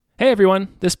Hey everyone,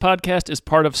 this podcast is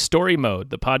part of Story Mode,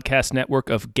 the podcast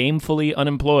network of Gamefully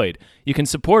Unemployed. You can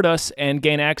support us and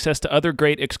gain access to other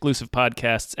great exclusive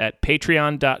podcasts at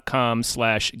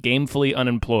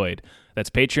patreon.com/gamefullyunemployed. That's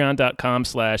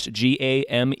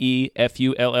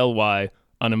patreon.com/GAMEFULLY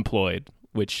unemployed,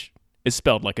 which is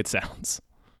spelled like it sounds.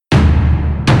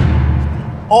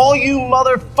 All you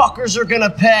motherfuckers are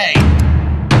gonna pay.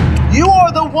 You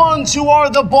are the ones who are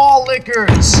the ball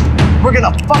lickers. We're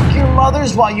gonna fuck your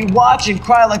mothers while you watch and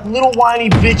cry like little whiny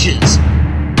bitches.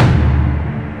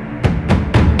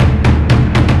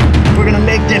 We're gonna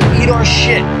make them eat our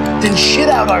shit, then shit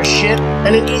out our shit,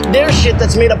 and then eat their shit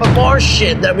that's made up of our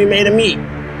shit that we made them eat.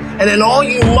 And then all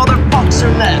you motherfuckers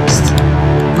are next.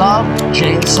 Love,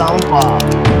 Jay and Silent Bob.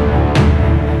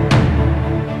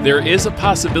 There is a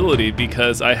possibility,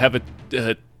 because I have a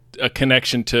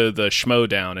connection to the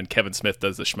Schmodown, and Kevin Smith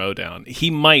does the Schmodown.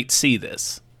 He might see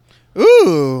this.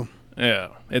 Ooh. Yeah,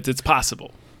 it's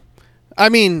possible. I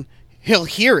mean, he'll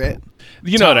hear it.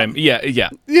 You know what I mean? Yeah.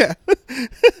 Yeah.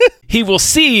 He will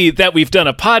see that we've done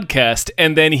a podcast,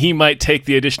 and then he might take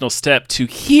the additional step to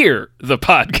hear the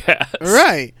podcast.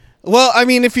 Right. Well, I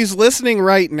mean, if he's listening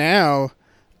right now,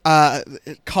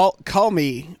 call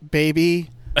me, baby.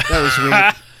 That was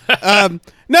weird.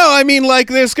 No, I mean, like,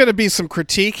 there's going to be some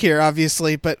critique here,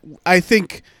 obviously, but I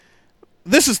think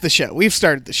this is the show. We've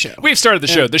started the show. We've started the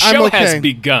show. The show has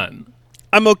begun.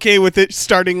 I'm okay with it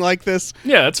starting like this.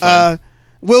 Yeah, that's fine.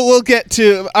 We'll get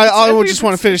to. I just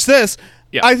want to finish this.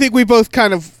 Yeah. I think we both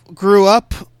kind of grew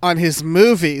up on his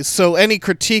movies, so any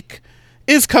critique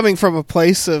is coming from a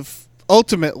place of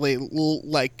ultimately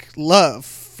like love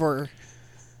for.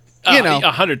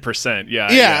 100%.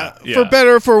 Yeah. For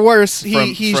better or for worse,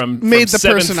 he's made the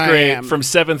person I am. From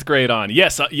 7th grade on.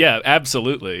 Yes,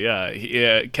 absolutely.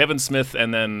 Yeah. Kevin Smith,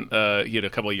 and then a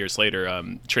couple of years later,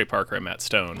 Trey Parker and Matt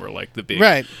Stone were like the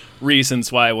big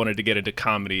reasons why I wanted to get into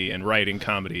comedy and writing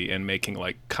comedy and making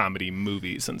like comedy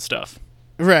movies and stuff.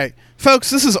 Right, folks.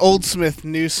 This is Old Smith,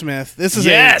 New Smith. This is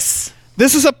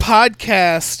this is a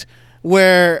podcast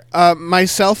where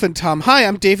myself and Tom. Hi,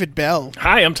 I'm David Bell.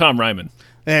 Hi, I'm Tom Ryman.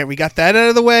 There, we got that out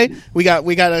of the way. We got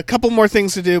a couple more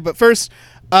things to do, but first,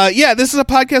 this is a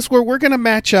podcast where we're going to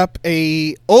match up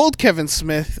a old Kevin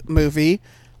Smith movie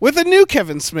with a new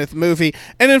Kevin Smith movie.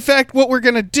 And in fact, what we're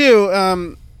going to do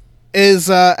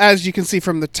is, as you can see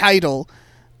from the title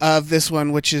of this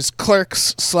one, which is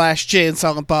Clerks / Jay and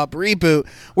Silent Bob Reboot,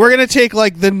 we're going to take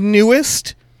like the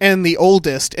newest and the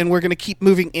oldest, and we're going to keep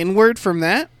moving inward from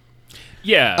that.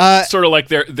 Yeah, sort of like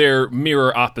they're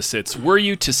mirror opposites. Were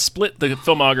you to split the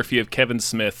filmography of Kevin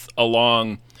Smith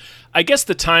along, I guess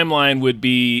the timeline would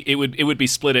be it would be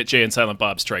split at Jay and Silent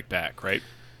Bob Strike Back, right?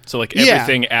 So like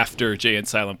everything after Jay and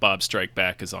Silent Bob Strike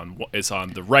Back is on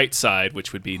the right side,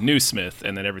 which would be New Smith,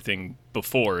 and then everything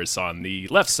before is on the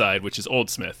left side, which is Old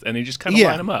Smith, and you just kind of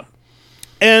line them up.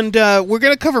 And we're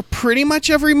gonna cover pretty much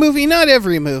every movie, not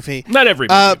every movie.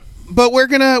 But we're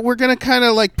gonna kind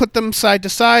of like put them side to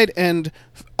side and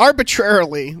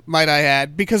arbitrarily, might I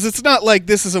add, because it's not like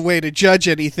this is a way to judge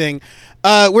anything.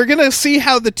 We're gonna see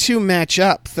how the two match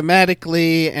up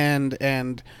thematically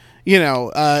and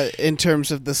in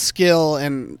terms of the skill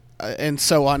and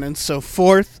so on and so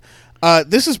forth.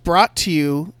 This is brought to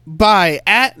you by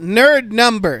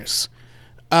 @NerdNumbers.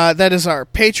 That is our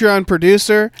Patreon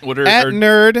producer.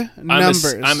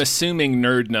 @NerdNumbers. I'm assuming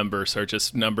nerd numbers are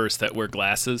just numbers that wear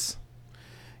glasses.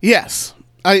 Yes,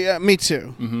 me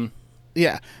too. Mm-hmm.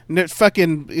 Yeah,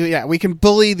 we can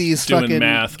bully these doing fucking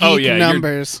math. Geek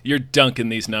numbers. You're dunking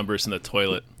these numbers in the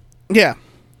toilet. Yeah,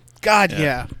 God,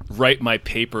 yeah. Write my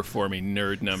paper for me,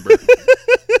 nerd number.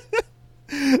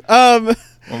 I'm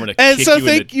gonna kick you in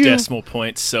the decimal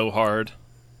point so hard.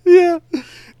 Yeah,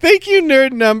 thank you,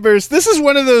 Nerd Numbers. This is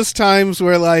one of those times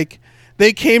where like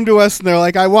they came to us and they're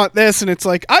like, "I want this," and it's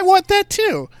like, "I want that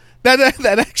too."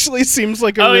 That actually seems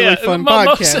like a really fun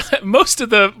podcast. Most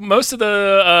of the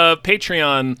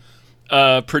Patreon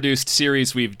produced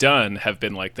series we've done have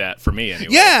been like that for me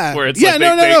anyway. Yeah, where it's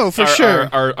for sure.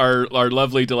 Our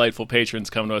lovely, delightful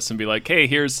patrons come to us and be like, "Hey,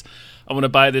 I want to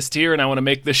buy this tier and I want to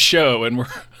make this show," and we're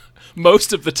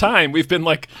most of the time we've been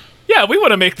like, "Yeah, we want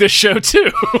to make this show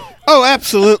too." Oh,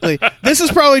 absolutely. This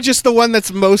is probably just the one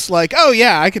that's most like, oh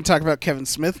yeah, I can talk about Kevin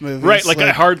Smith movies. Right, like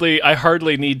I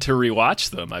hardly need to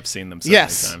rewatch them. I've seen them so many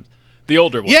times. The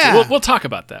older ones. Yeah. We'll talk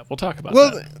about that.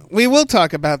 We will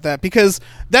talk about that because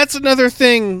that's another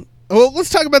thing. Well, let's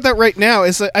talk about that right now.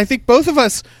 Is I think both of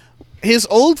us, his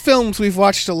old films we've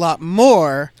watched a lot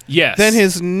more than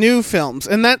his new films.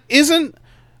 And that isn't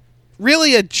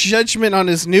really a judgment on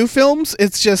his new films.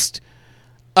 It's just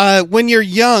when you're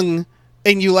young,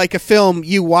 and you like a film,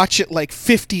 you watch it like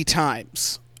 50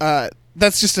 times.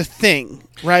 That's just a thing,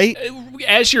 right?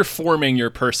 As you're forming your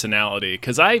personality,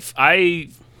 because I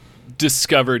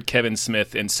discovered Kevin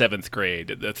Smith in 7th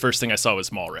grade. The first thing I saw was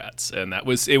Mallrats, and it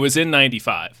was in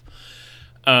 95.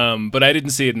 But I didn't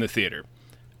see it in the theater.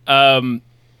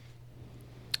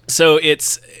 So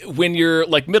it's when you're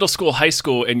like middle school, high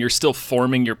school, and you're still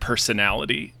forming your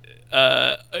personality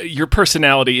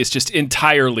is just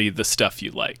entirely the stuff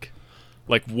you like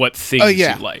what things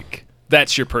you like.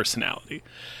 That's your personality.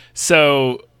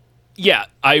 So, yeah,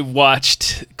 I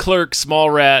watched Clerks,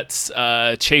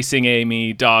 Mallrats, Chasing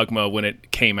Amy, Dogma when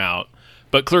it came out.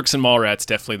 But Clerks and Mallrats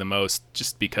definitely the most,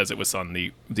 just because it was on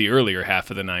the earlier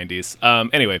half of the 90s.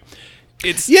 Anyway,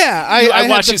 it's... Yeah, I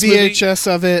watched the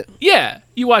VHS of it. Yeah,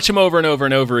 you watch them over and over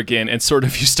and over again, and sort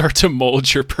of you start to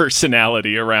mold your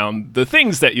personality around the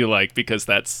things that you like, because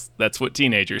that's what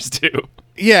teenagers do.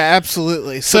 Yeah,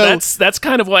 absolutely. So that's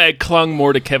kind of why I clung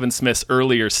more to Kevin Smith's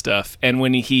earlier stuff. And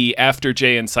when after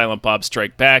Jay and Silent Bob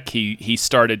Strike Back, he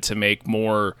started to make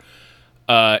more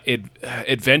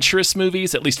adventurous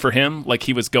movies, at least for him. Like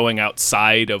he was going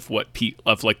outside of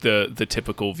the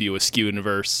typical View Askew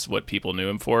universe, what people knew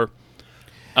him for.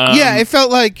 Yeah, it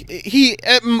felt like he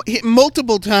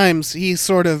multiple times he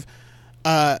sort of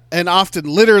and often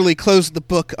literally closed the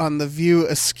book on the View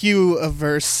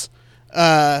Askew-averse.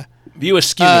 View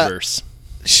Askew-averse.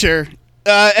 Sure.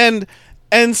 And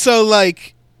so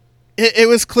like it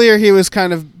was clear he was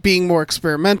kind of being more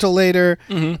experimental later.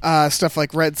 Mm-hmm. Stuff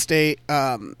like Red State.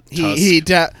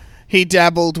 He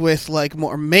dabbled with like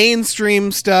more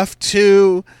mainstream stuff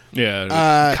too.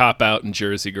 Yeah, Cop Out and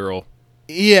Jersey Girl.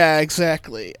 Yeah,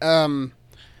 exactly. And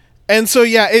so,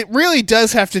 yeah, it really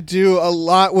does have to do a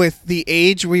lot with the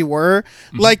age we were.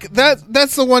 Mm-hmm. Like,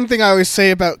 that's the one thing I always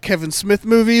say about Kevin Smith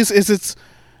movies, is it's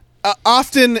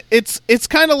often, it's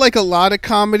kind of like a lot of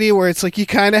comedy where it's like you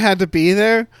kind of had to be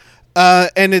there.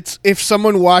 And it's, if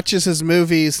someone watches his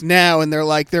movies now and they're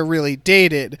like, they're really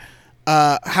dated,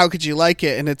 how could you like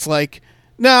it? And it's like,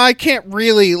 no, I can't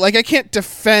really, like, I can't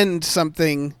defend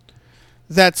something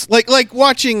that's like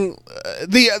watching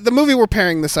the movie we're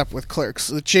pairing this up with, Clerks,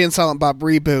 the Jay and Silent Bob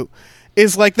reboot,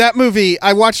 is like that movie.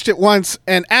 I watched it once,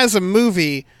 and as a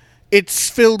movie, it's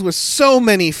filled with so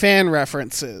many fan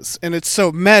references, and it's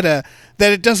so meta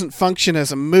that it doesn't function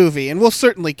as a movie. And we'll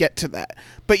certainly get to that.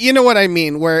 But you know what I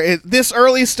mean, where this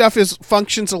early stuff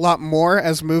functions a lot more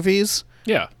as movies.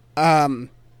 Yeah. And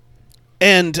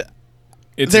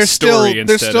it's a story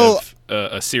instead of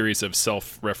a series of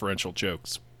self-referential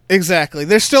jokes. Exactly.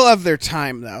 They're still of their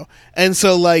time, though. And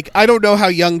so, like, I don't know how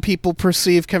young people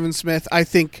perceive Kevin Smith. I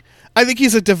think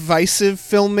he's a divisive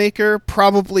filmmaker,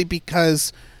 probably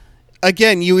because,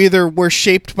 again, you either were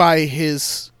shaped by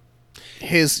his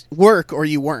work or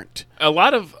you weren't. A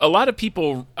lot of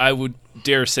people, I would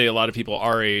dare say a lot of people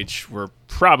our age were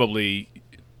probably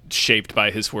shaped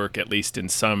by his work, at least in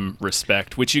some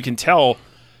respect, which you can tell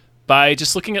by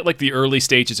just looking at like the early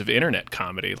stages of internet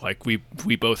comedy. Like we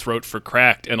both wrote for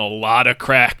Cracked, and a lot of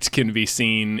Cracked can be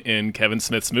seen in Kevin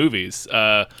Smith's movies.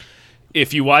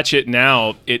 If you watch it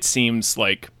now, it seems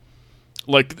like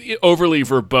overly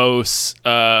verbose,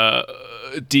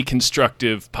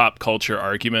 deconstructive pop culture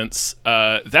arguments.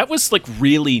 That was like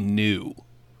really new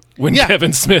when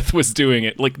Kevin Smith was doing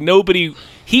it. Like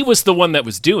he was the one that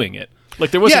was doing it.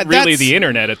 Like there wasn't really the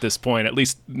internet at this point, at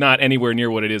least not anywhere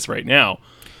near what it is right now.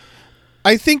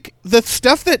 I think the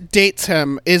stuff that dates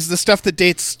him is the stuff that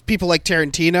dates people like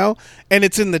Tarantino, and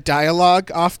it's in the dialogue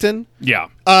often. Yeah.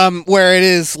 Where it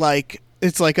is like,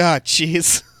 it's like,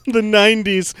 geez, the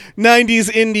 90s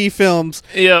indie films.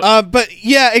 Yeah. But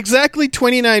yeah, exactly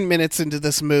 29 minutes into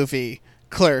this movie,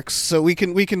 Clerks. So we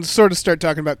can sort of start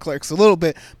talking about Clerks a little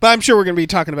bit, but I'm sure we're going to be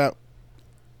talking about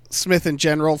Smith in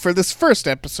general for this first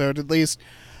episode, at least.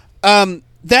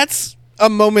 That's a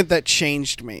moment that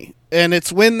changed me. And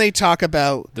it's when they talk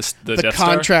about the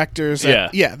contractors.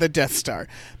 The Death Star.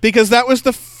 Because that was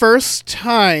the first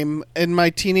time in my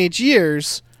teenage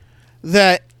years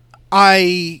that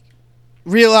I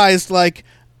realized, like,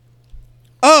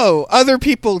 oh, other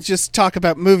people just talk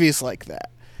about movies like that.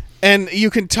 And you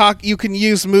can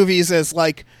use movies as,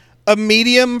 like, a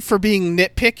medium for being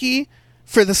nitpicky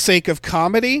for the sake of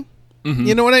comedy. Mm-hmm.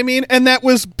 You know what I mean? And that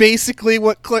was basically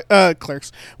what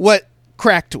Clerks, what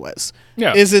Cracked was.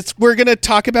 Yeah. We're going to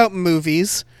talk about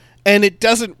movies, and it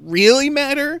doesn't really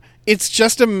matter. It's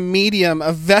just a medium,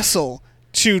 a vessel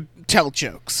to tell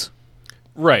jokes.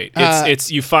 Right. It's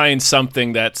you find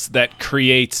something that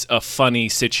creates a funny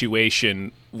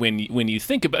situation when you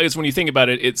think about it. When you think about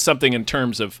it, it's something in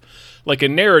terms of like a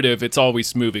narrative. It's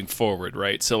always moving forward,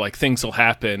 right? So like things will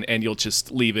happen, and you'll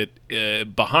just leave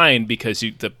it behind because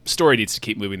the story needs to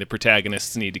keep moving. The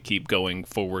protagonists need to keep going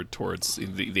forward towards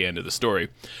the end of the story.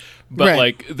 But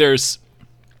like this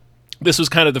was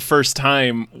kind of the first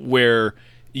time where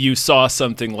you saw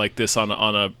something like this on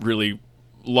a really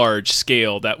large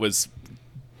scale that was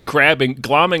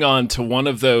glomming on to one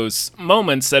of those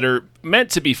moments that are meant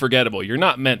to be forgettable. You're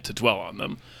not meant to dwell on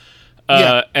them.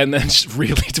 And then just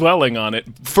really dwelling on it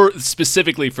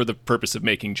specifically for the purpose of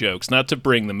making jokes, not to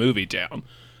bring the movie down,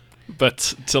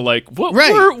 but to like,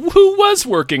 who was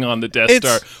working on the Death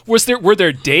Star? Were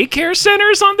there daycare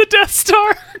centers on the Death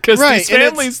Star? Because these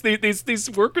families,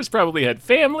 these workers probably had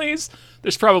families.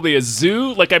 There's probably a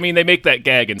zoo. Like, I mean, they make that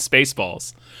gag in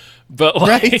Spaceballs. But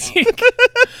like,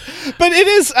 but it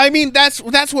is. I mean, that's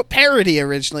what parody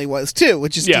originally was too,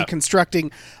 which is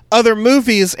deconstructing other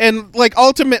movies, and like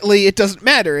ultimately, it doesn't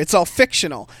matter. It's all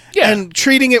fictional, and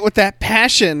treating it with that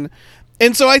passion.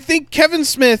 And so I think Kevin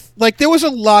Smith, like, there was a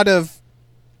lot of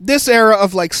this era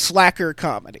of like slacker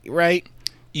comedy, right?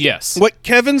 Yes. What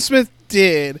Kevin Smith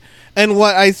did, and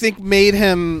what I think made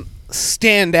him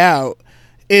stand out,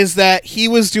 is that he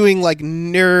was doing like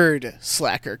nerd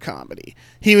slacker comedy.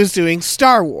 He was doing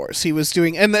Star Wars. He was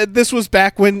doing, and this was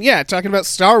back when, talking about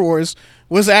Star Wars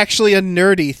was actually a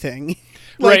nerdy thing.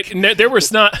 Like, right. There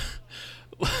was not.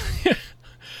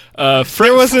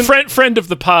 Friend of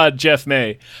the pod, Jeff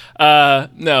May.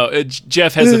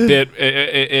 Jeff has a bit.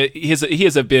 He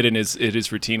has a bit in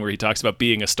his routine where he talks about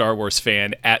being a Star Wars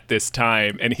fan at this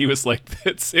time, and he was like,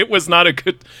 "It was not a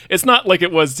good. It's not like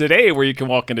it was today, where you can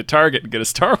walk into Target and get a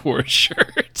Star Wars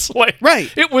shirt. Like,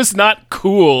 it was not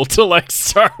cool to like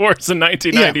Star Wars in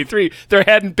 1993. Yeah. There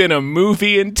hadn't been a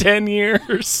movie in 10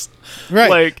 years. Right.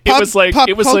 Like pop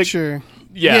culture. Like,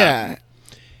 yeah.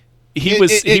 He would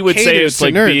say it's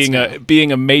like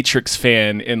being a Matrix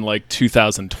fan in like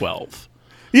 2012.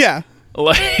 Yeah.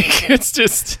 Like, it's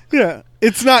just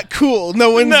it's not cool.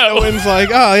 No one's like,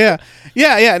 oh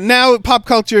yeah. Now pop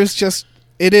culture is just,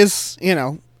 it is,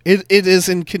 it is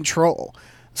in control.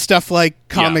 Stuff like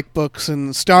comic books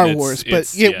and Star Wars,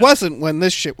 but it wasn't when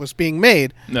this shit was being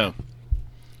made. No.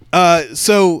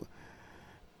 So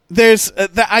there's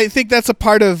I think that's a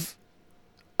part of,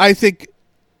 I think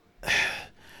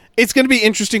it's going to be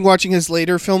interesting watching his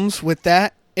later films with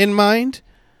that in mind,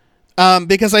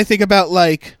 because I think about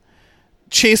like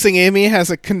Chasing Amy has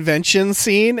a convention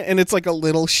scene, and it's like a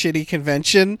little shitty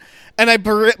convention, and I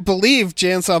believe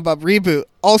Jay and Silent Bob Reboot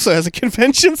also has a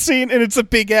convention scene, and it's a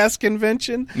big ass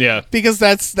convention. Yeah, because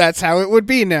that's how it would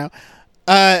be now.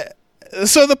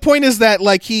 So the point is that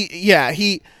like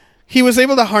he was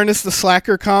able to harness the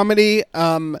slacker comedy,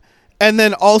 and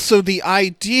then also the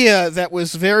idea that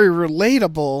was very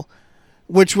relatable,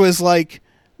 which was like,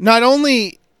 not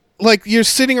only like you're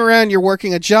sitting around, you're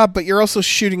working a job, but you're also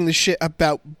shooting the shit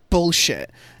about bullshit.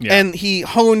 Yeah. And he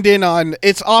honed in on,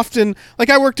 it's often,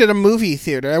 like I worked at a movie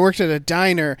theater, I worked at a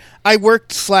diner, I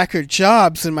worked slacker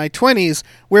jobs in my 20s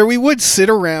where we would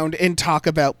sit around and talk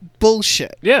about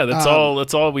bullshit. Yeah, that's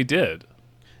all we did.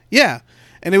 Yeah.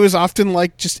 And it was often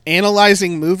like just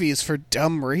analyzing movies for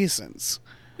dumb reasons.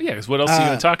 Yeah, because what else are you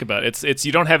going to talk about? It's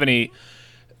you don't have any.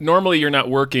 Normally, you're not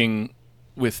working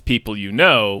with people you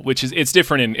know, which is it's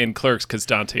different in Clerks because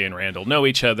Dante and Randall know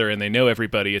each other and they know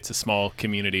everybody. It's a small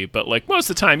community, but like most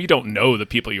of the time, you don't know the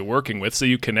people you're working with, so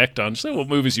you connect on just what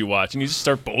movies you watch, and you just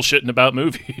start bullshitting about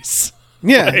movies.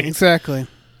 Yeah, like, exactly.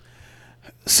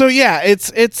 So yeah,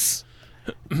 it's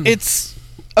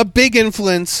a big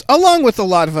influence, along with a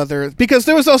lot of other, because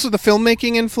there was also the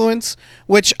filmmaking influence,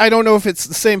 which I don't know if it's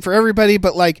the same for everybody,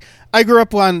 but like I grew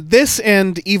up on this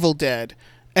and Evil Dead,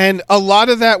 and a lot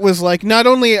of that was like, not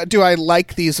only do I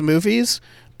like these movies,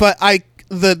 but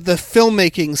the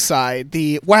filmmaking side,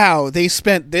 wow, they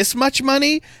spent this much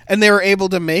money and they were able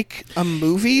to make a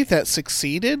movie that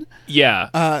succeeded. Yeah.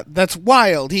 That's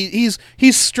wild. He's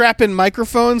strapping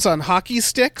microphones on hockey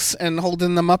sticks and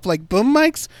holding them up like boom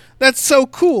mics. That's so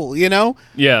cool,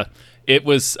 Yeah. It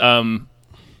was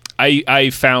I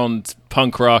found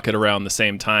punk rock at around the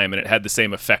same time, and it had the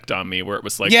same effect on me, where it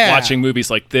was like watching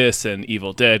movies like this and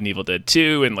Evil Dead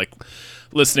 2 and like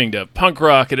listening to punk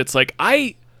rock, and it's like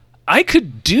I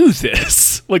could do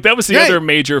this. Like that was the other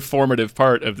major formative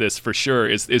part of this for sure,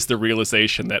 is the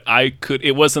realization that I could.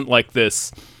 It wasn't like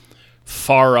this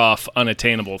far off,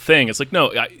 unattainable thing. It's like,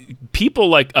 no, people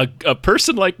like a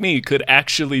person like me could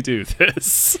actually do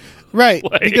this. Right.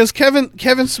 Like, because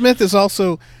Kevin Smith is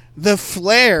also the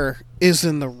flair is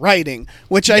in the writing,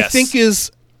 which I think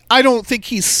is, I don't think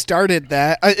he started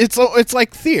that. It's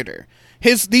like theater.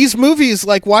 These movies,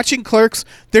 like watching Clerks,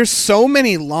 there's so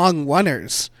many long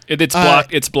oneers.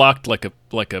 It's blocked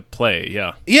like a play,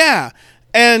 yeah. Yeah,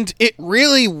 and it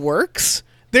really works.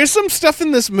 There's some stuff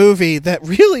in this movie that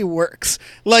really works.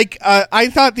 Like, I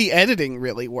thought the editing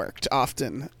really worked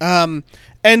often. And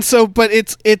so, but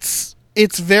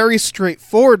it's very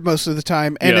straightforward most of the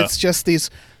time, and it's just these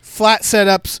flat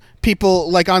setups, people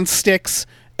like on sticks,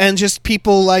 and just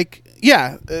people like,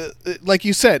 like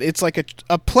you said, it's like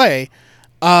a play.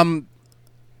 And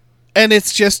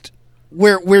it's just,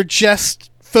 we're just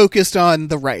focused on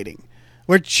the writing.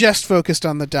 We're just focused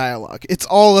on the dialogue. It's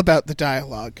all about the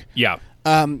dialogue. Yeah.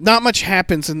 Not much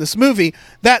happens in this movie.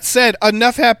 That said,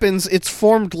 enough happens. It's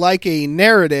formed like a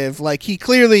narrative. Like he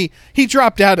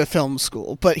dropped out of film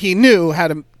school, but he knew how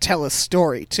to tell a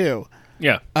story too.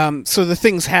 Yeah. So the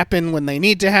things happen when they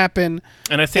need to happen.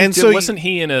 And I think, wasn't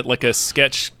he in a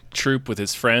sketch troupe with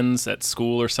his friends at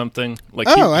school or something? Like,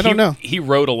 I don't know. He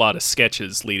wrote a lot of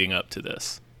sketches leading up to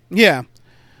this. Yeah.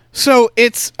 So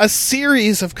it's a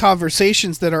series of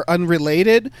conversations that are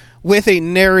unrelated with a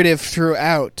narrative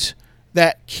throughout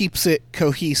that keeps it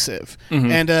cohesive,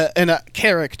 and a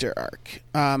character arc,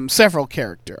 several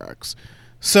character arcs.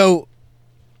 So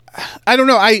I don't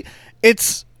know.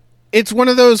 It's one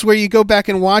of those where you go back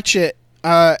and watch it,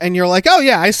 and you're like, oh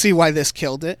yeah, I see why this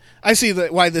killed it. I see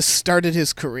why this started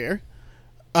his career.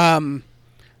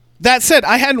 That said,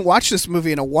 I hadn't watched this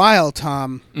movie in a while,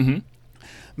 Tom. Mm-hmm.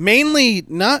 Mainly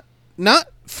not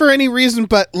for any reason,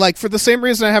 but like for the same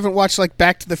reason I haven't watched like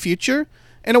Back to the Future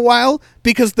in a while,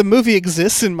 because the movie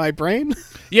exists in my brain.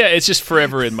 Yeah, it's just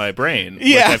forever in my brain.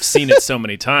 Yeah. Like, I've seen it so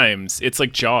many times. It's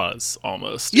like Jaws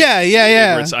almost. Yeah.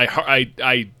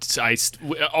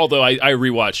 Although I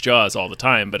rewatch Jaws all the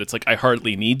time, but it's like I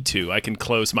hardly need to. I can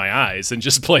close my eyes and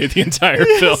just play the entire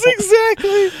film. Yes,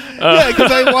 exactly. Yeah,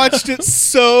 because I watched it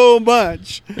so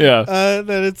much. Yeah.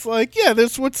 That it's like, yeah,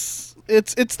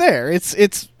 it's there. It's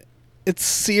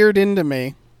seared into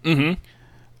me.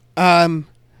 Mm-hmm.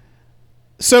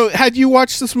 So, had you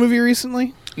watched this movie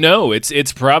recently? No,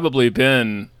 it's probably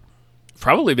been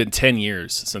 10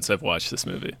 years since I've watched this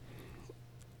movie.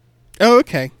 Oh,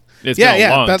 okay. It's been a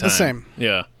long about time. the same.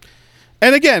 Yeah.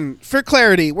 And again, for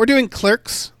clarity, we're doing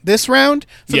Clerks this round.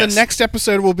 For Yes. the next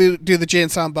episode, we'll do the Jay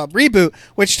and Silent Bob reboot,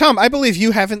 which, Tom, I believe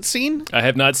you haven't seen. I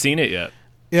have not seen it yet.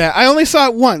 Yeah, I only saw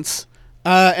it once,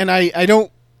 and I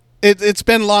don't. It's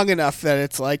been long enough that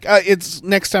it's like it's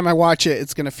next time I watch it,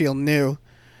 it's gonna feel new.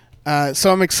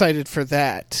 So I'm excited for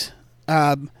that.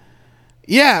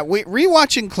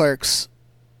 Rewatching Clerks.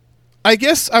 I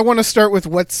guess I want to start with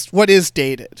what is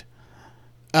dated.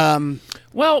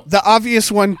 Well, the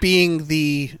obvious one being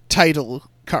the title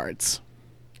cards.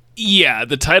 Yeah,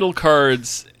 the title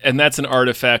cards, and that's an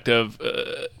artifact of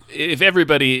if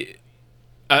everybody.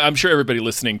 I'm sure everybody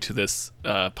listening to this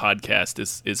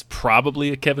podcast is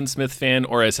probably a Kevin Smith fan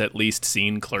or has at least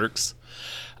seen Clerks.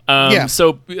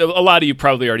 So a lot of you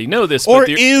probably already know this. Or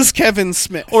is Kevin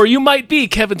Smith. Or you might be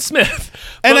Kevin Smith.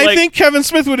 And I think Kevin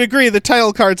Smith would agree the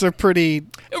title cards are pretty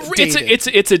dated.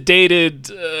 It's a dated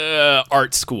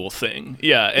art school thing.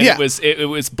 Yeah. And it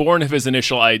was born of his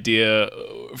initial idea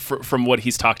from what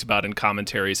he's talked about in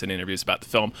commentaries and interviews about the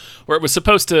film, where it was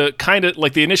supposed to kind of,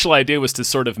 like, the initial idea was to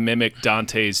sort of mimic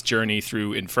Dante's journey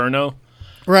through Inferno.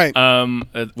 Right.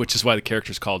 Which is why the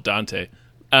character's called Dante.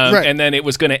 Right. And then it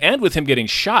was going to end with him getting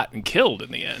shot and killed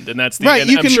in the end. And that's right,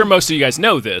 I'm sure most of you guys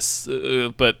know this,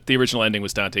 but the original ending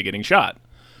was Dante getting shot.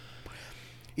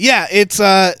 Yeah, it's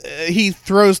he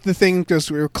throws the thing because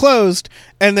we were closed,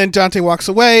 and then Dante walks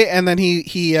away, and then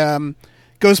he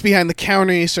goes behind the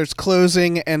counter, and he starts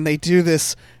closing, and they do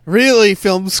this really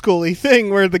film schooly thing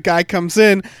where the guy comes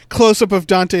in, close up of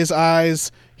Dante's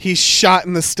eyes, he's shot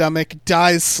in the stomach,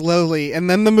 dies slowly, and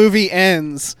then the movie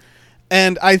ends.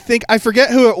 And I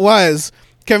forget who it was.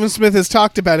 Kevin Smith has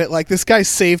talked about it. Like, this guy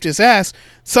saved his ass.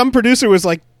 Some producer was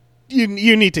like, "You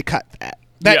need to cut that.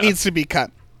 That needs to be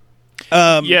cut."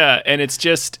 And it's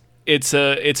just it's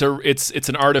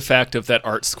an artifact of that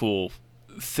art school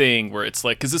thing where it's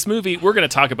like, because this movie, we're going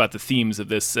to talk about the themes of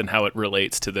this and how it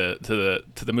relates to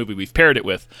the movie we've paired it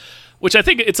with, which I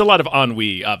think it's a lot of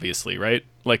ennui, obviously, right?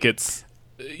 Like, it's,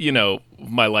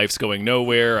 my life's going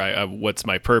nowhere. I what's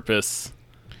my purpose?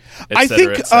 I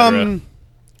think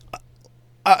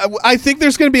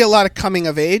there's going to be a lot of coming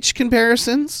of age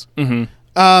comparisons.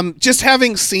 Mm-hmm. Just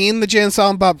having seen the Jay and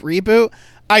Silent Bob reboot,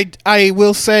 I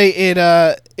will say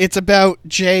it's about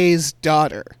Jay's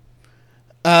daughter.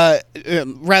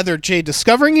 Rather, Jay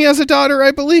discovering he has a daughter,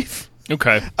 I believe.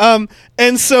 Okay.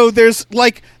 And so there's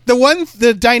like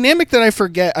the dynamic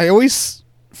that I always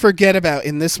forget about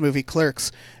in this movie,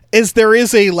 Clerks, is there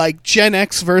is a like Gen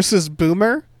X versus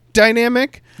Boomer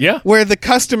dynamic. Yeah. Where the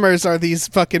customers are these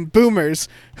fucking boomers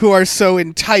who are so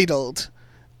entitled,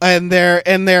 and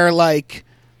they're like,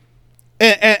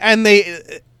 and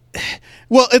they,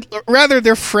 well, rather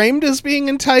they're framed as being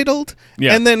entitled.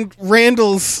 Yeah. And then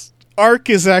Randall's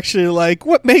arc is actually like,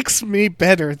 what makes me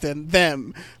better than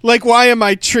them? Like, why am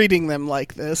I treating them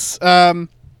like this? And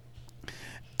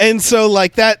so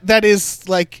like that is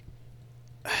like,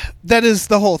 that is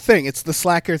the whole thing. It's the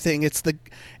slacker thing. It's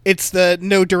the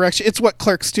no direction. It's what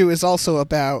Clerks 2 is also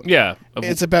about. Yeah.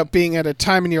 It's about being at a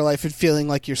time in your life and feeling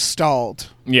like you're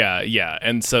stalled. Yeah, yeah.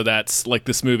 And so that's like,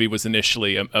 this movie was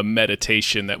initially a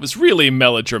meditation that was really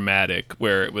melodramatic,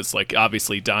 where it was like,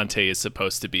 obviously Dante is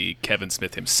supposed to be Kevin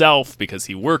Smith himself because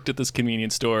he worked at this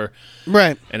convenience store.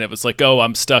 Right. And it was like, oh,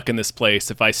 I'm stuck in this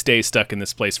place. If I stay stuck in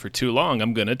this place for too long,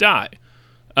 I'm going to die.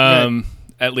 Right.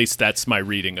 At least that's my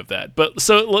reading of that. But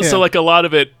so like a lot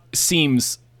of it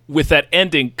seems, with that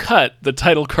ending cut, the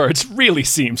title cards really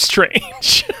seem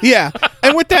strange. Yeah.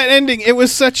 And with that ending,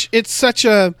 it's such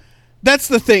a, that's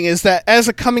the thing, is that as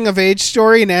a coming of age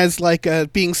story and as like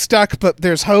being stuck, but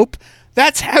there's hope,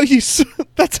 that's how you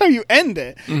end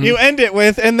it. Mm-hmm. You end it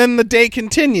with, and then the day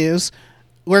continues.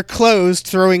 We're closed,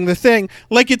 throwing the thing.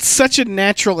 Like, it's such a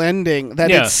natural ending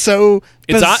that it's so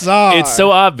bizarre. It's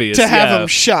so obvious to have him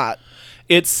shot.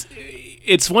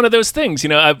 It's one of those things, you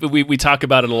know. We talk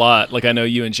about it a lot. Like, I know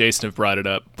you and Jason have brought it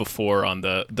up before on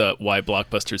the why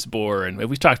blockbusters bore, and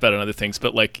we've talked about it on other things.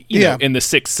 But like, you know, in The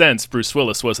Sixth Sense, Bruce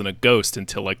Willis wasn't a ghost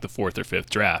until like the 4th or 5th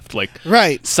draft. Like,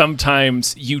 right.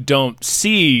 Sometimes you don't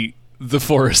see the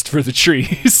forest for the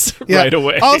trees right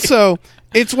away. Also,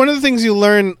 it's one of the things you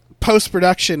learn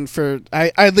post-production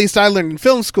at least I learned in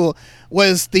film school,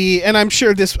 was and I'm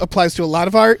sure this applies to a lot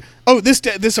of art. Oh,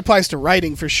 this applies to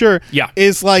writing for sure. Yeah.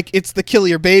 Is like, it's the kill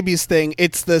your babies thing.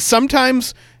 It's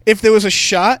sometimes if there was a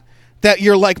shot that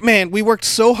you're like, man, we worked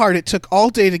so hard, it took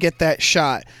all day to get that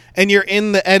shot, and you're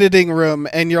in the editing room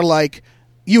and you're like,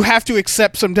 you have to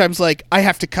accept sometimes, like, I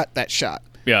have to cut that shot.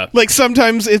 Yeah. Like,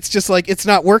 sometimes it's just like, it's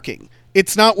not working.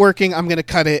 I'm going to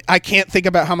cut it. I can't think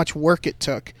about how much work it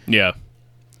took. Yeah.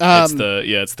 It's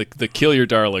the kill your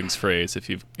darlings phrase,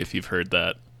 if you've heard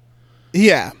that.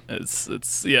 Yeah.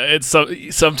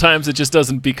 Sometimes it just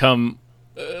doesn't become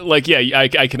I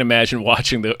can imagine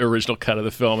watching the original cut of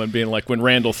the film and being like, when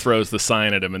Randall throws the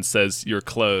sign at him and says you're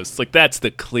closed, like, that's the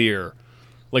clear.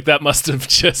 Like, that must have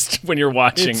just, when you're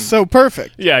watching, it's so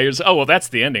perfect. Yeah, you're just, oh well, that's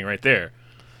the ending right there.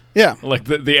 Yeah. Like,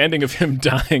 the ending of him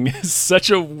dying is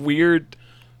such a weird.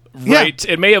 Right.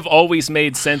 Yeah. It may have always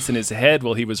made sense in his head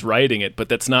while he was writing it, but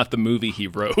that's not the movie he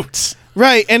wrote.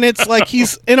 Right. And it's like,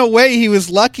 he's, in a way, he was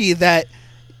lucky that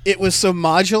it was so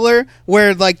modular,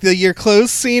 where like the you're closed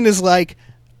scene is like,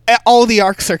 all the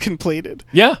arcs are completed.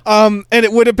 Yeah. And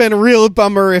it would have been a real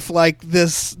bummer if like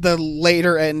the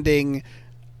later ending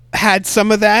had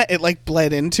some of that. It like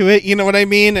bled into it. You know what I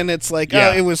mean? And it's like,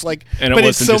 it was like, and it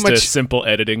wasn't just a simple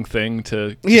editing thing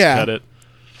to cut it.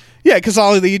 Yeah, because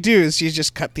all you do is you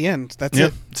just cut the end. That's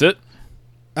it. That's it.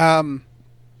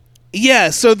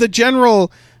 Yeah, so the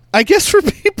general, I guess, for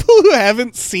people who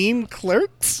haven't seen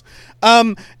Clerks,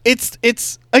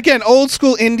 it's again, old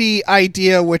school indie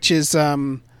idea, which is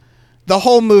the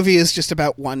whole movie is just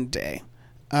about one day.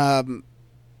 And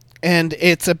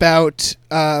it's about,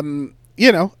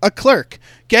 a clerk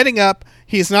getting up.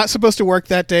 He's not supposed to work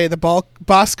that day. The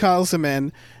boss calls him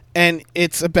in. And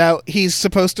it's about, he's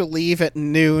supposed to leave at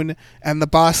noon, and the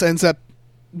boss ends up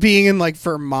being in like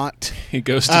Vermont. He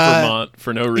goes to Vermont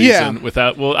for no reason,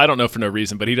 I don't know for no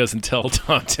reason, but he doesn't tell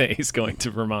Dante he's going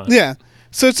to Vermont. Yeah.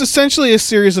 So it's essentially a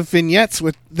series of vignettes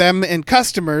with them and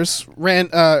customers,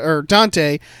 or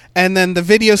Dante, and then the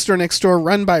video store next door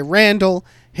run by Randall,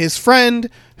 his friend,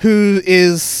 who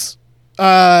is,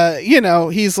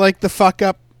 he's like the fuck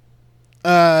up.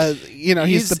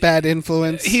 He's the bad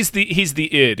influence. He's the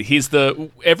id. He's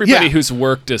everybody who's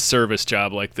worked a service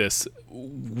job like this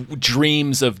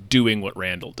dreams of doing what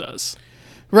Randall does.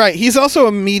 Right. He's also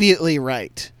immediately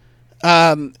right.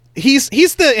 He's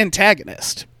the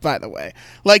antagonist, by the way.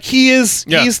 Like, he's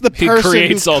the person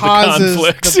who all causes the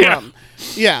conflicts. The problem.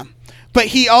 Yeah. But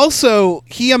he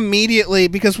immediately,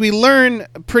 because we learn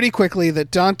pretty quickly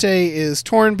that Dante is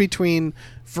torn between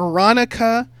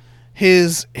Veronica,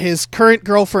 his current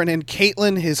girlfriend, and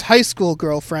Caitlin, his high school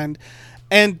girlfriend,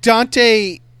 and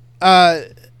Dante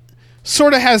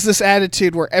sort of has this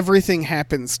attitude where everything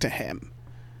happens to him.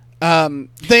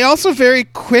 They also very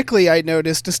quickly, I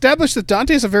noticed, established that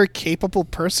Dante is a very capable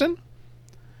person.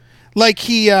 Like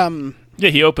he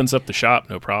he opens up the shop,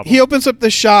 no problem. He opens up the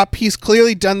shop. He's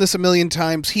clearly done this a million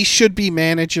times. He should be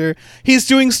manager. He's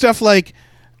doing stuff like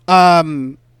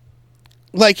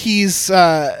he's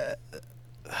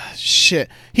shit.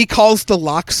 He calls the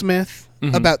locksmith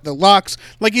about the locks.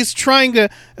 Like he's trying to.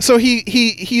 So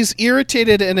he's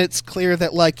irritated, and it's clear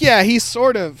that he's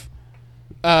sort of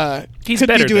he's could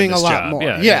better be doing than this a lot job. more.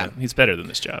 Yeah, he's better than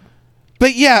this job.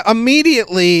 But yeah,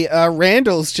 immediately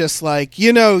Randall's just like,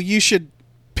 you should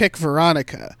pick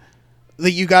Veronica.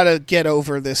 That you got to get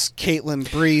over this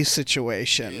Caitlin Bree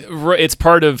situation. It's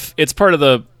part of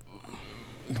the.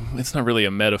 It's not really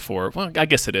a metaphor. Well, I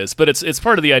guess it is, but it's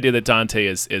part of the idea that Dante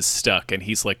is stuck and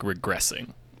he's like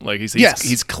regressing. Like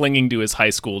he's clinging to his high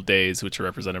school days, which are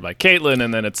represented by Caitlin,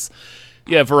 and then it's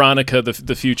Veronica.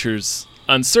 The future's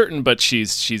uncertain, but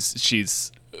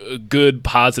she's a good,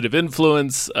 positive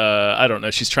influence. I don't know.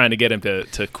 She's trying to get him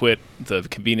to quit the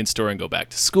convenience store and go back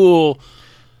to school.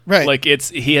 Right. Like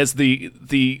he has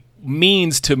the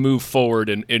means to move forward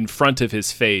in front of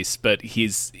his face, but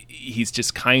he's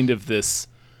just kind of this.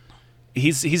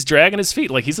 He's dragging his feet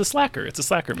like he's a slacker. It's a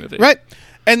slacker movie. Right.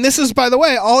 And this is, by the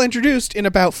way, all introduced in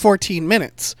about 14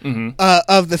 minutes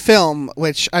of the film,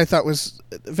 which I thought was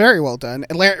very well done.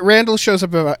 And Randall shows up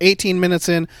about 18 minutes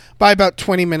in. By about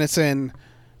 20 minutes in,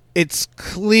 it's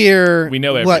clear we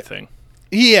know everything.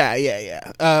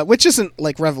 Yeah. Which isn't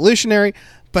like revolutionary,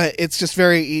 but it's just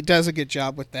he does a good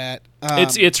job with that.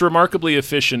 It's remarkably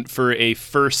efficient for a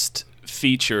first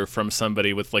feature from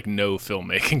somebody with like no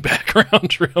filmmaking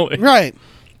background, really. Right.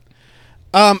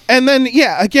 And then,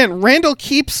 again, Randall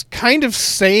keeps kind of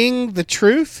saying the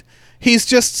truth. He's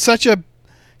just such a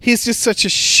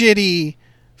shitty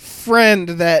friend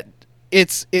that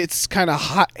it's kind of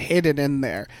hot hidden in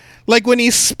there. Like when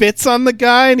he spits on the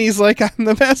guy and he's like, I'm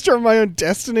the master of my own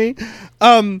destiny.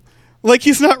 Like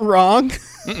he's not wrong.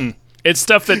 It's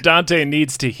stuff that Dante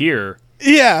needs to hear.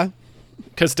 Yeah.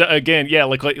 Because again,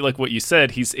 like what you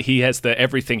said, he has the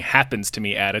everything happens to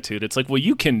me attitude. It's like, well,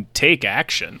 you can take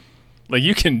action. Like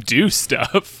you can do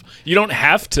stuff. You don't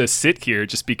have to sit here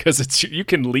just because you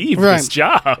can leave this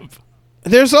job.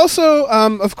 There's also,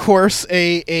 of course,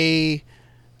 a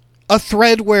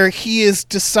thread where he is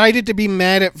decided to be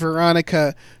mad at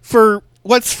Veronica for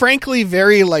what's frankly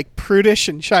very like prudish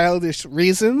and childish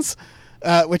reasons,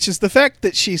 which is the fact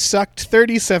that she sucked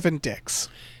 37 dicks.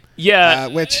 Yeah,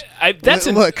 look,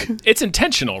 it's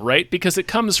intentional, right? Because it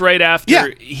comes right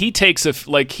after he takes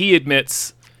he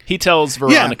admits. He tells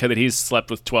Veronica that he's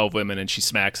slept with 12 women and she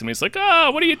smacks him. He's like,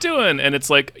 what are you doing? And it's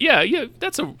like,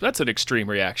 that's an extreme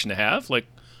reaction to have. Like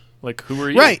who are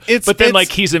you? Right. But then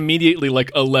he's immediately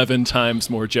 11 times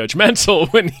more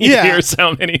judgmental when he hears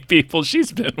how many people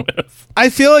she's been with. I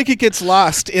feel like it gets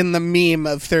lost in the meme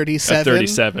of 37.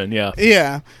 37, yeah.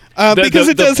 Yeah. Because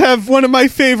it does have one of my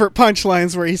favorite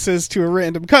punchlines where he says to a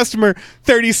random customer,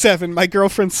 37, my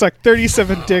girlfriend sucked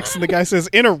 37 dicks, and the guy says,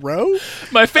 in a row?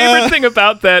 My favorite thing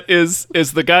about that is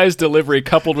the guy's delivery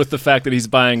coupled with the fact that he's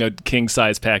buying a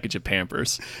king-size package of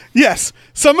Pampers. Yes.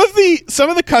 Some of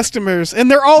the customers,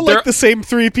 and they're all the same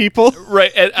three people.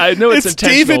 Right. And I know it's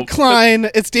intentional.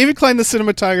 It's David Klein, the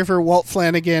cinematographer, Walt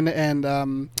Flanagan,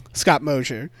 and Scott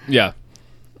Mosier. Yeah.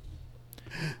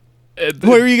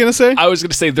 What were you gonna say? I was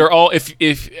gonna say they're all. I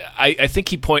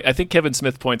think Kevin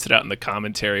Smith points it out in the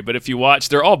commentary. But if you watch,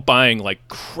 they're all buying like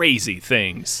crazy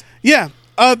things. Yeah.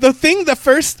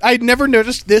 I'd never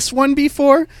noticed this one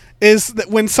before is that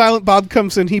when Silent Bob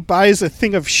comes in, he buys a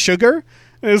thing of sugar,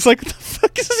 and it's like, what the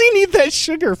fuck does he need that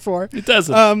sugar for? It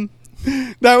doesn't.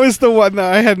 That was the one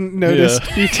that I hadn't noticed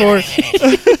before.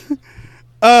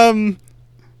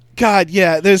 God,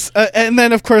 yeah. There's and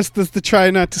then of course there's the try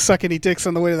not to suck any dicks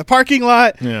on the way to the parking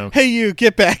lot. Yeah. Hey, you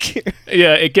get back here.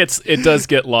 Yeah, it does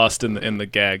get lost in the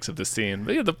gags of the scene.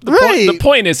 But yeah, the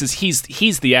point is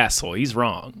he's the asshole. He's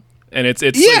wrong, and it's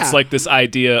like this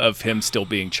idea of him still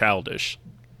being childish.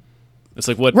 It's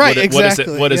like what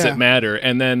does it matter?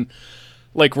 And then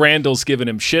like Randall's giving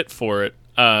him shit for it.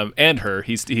 And her,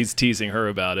 he's teasing her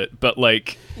about it, but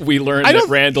like we learned that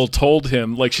Randall told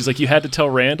him, like she's like, you had to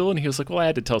tell Randall, and he was like, well, I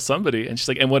had to tell somebody, and she's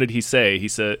like, and what did he say? He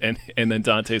said, and then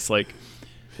Dante's like,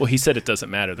 well, he said it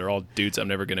doesn't matter, they're all dudes I'm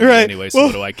never gonna meet anyway, so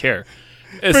what do I care?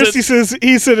 First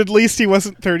he said at least he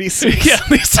wasn't 36. Yeah,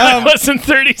 at least I wasn't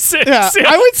 36. Yeah.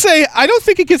 I would say I don't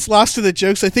think it gets lost to the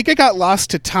jokes. I think it got lost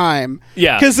to time.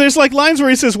 Yeah, because there's like lines where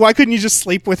he says, why couldn't you just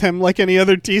sleep with him like any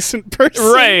other decent person?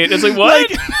 Right. It's like, what?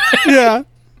 Yeah.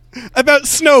 about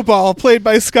Snowball, played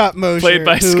by Scott Mosier.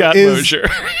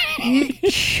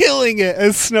 Killing it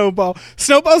as Snowball.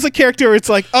 Snowball's a character where it's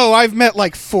like, oh, I've met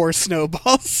like 4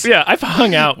 Snowballs. Yeah, I've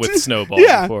hung out with Snowball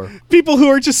before. People who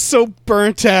are just so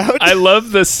burnt out. I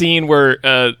love the scene where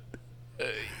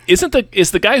who's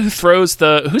the guy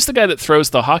that throws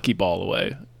the hockey ball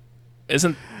away?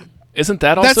 Isn't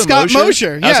that also that's Scott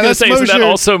Mosier? Yeah, I was going to say, isn't that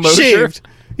also Mosier? Shaved.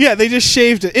 Yeah, they just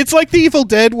shaved it. It's like the Evil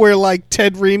Dead where like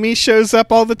Ted Raimi shows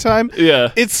up all the time.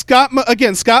 Yeah. It's Scott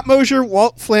Mosier,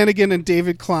 Walt Flanagan, and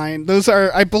David Klein. Those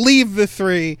are, I believe, the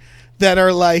 3 that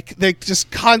are like, they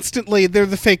just constantly, they're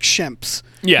the fake shimps.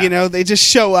 Yeah. You know, they just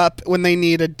show up when they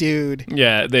need a dude.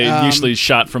 Yeah, they usually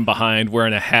shot from behind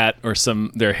wearing a hat or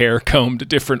their hair combed a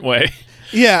different way.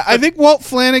 Yeah, I think Walt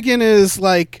Flanagan is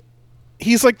like,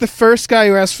 he's like the first guy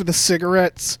who asked for the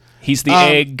cigarettes. He's the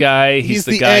egg guy. He's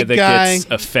the guy that gets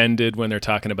offended when they're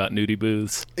talking about nudie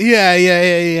booths.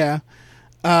 Yeah.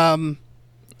 The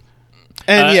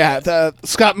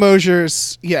Scott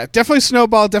Mosier's, definitely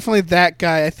Snowball, definitely that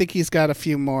guy. I think he's got a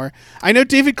few more. I know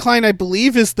David Klein, I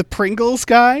believe, is the Pringles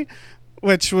guy,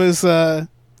 which was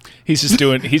he's just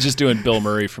doing Bill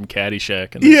Murray from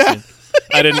Caddyshack. Scene.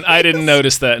 I didn't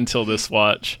notice that until this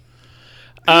watch.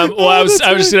 I was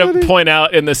just going to point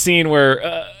out in the scene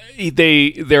where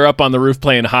they're up on the roof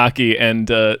playing hockey, and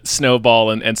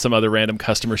Snowball and some other random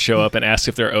customer show up and ask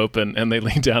if they're open, and they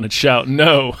lean down and shout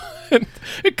no. And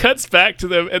it cuts back to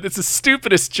them, and it's the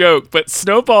stupidest joke, but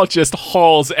Snowball just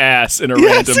hauls ass in a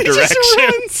random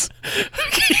direction.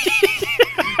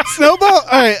 Snowball, all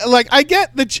right, like I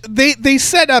get they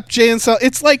set up Jay and Silent.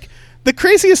 It's like the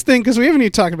craziest thing, because we haven't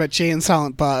even talked about Jay and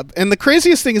Silent Bob, and the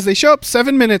craziest thing is they show up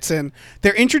 7 minutes in,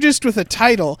 they're introduced with a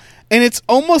title, and it's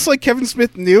almost like Kevin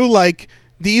Smith knew, like,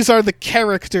 these are the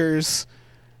characters,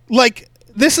 like,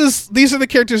 these are the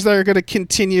characters that are going to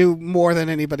continue more than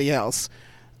anybody else.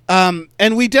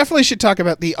 And we definitely should talk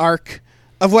about the arc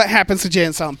of what happens to Jay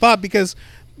and Silent Bob, because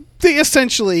they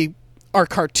essentially are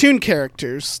cartoon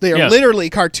characters. They are literally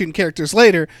cartoon characters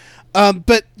later.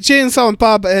 But Jay and Silent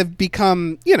Bob have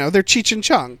become, they're Cheech and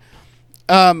Chong.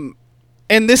 And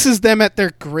this is them at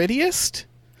their grittiest.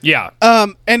 Yeah.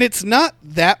 And it's not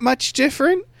that much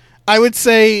different. I would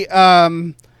say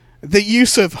the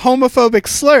use of homophobic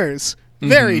slurs,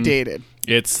 very dated.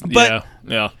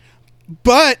 Yeah.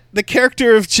 But the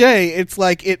character of Jay, it's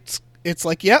like,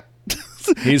 yep.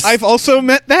 I've also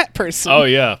met that person. Oh,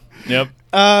 yeah. Yep.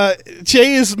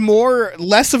 Jay is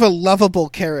less of a lovable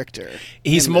character.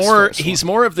 He's more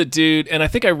of the dude, and I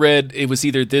think I read it was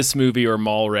either this movie or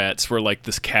Mallrats where like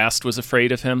this cast was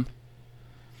afraid of him.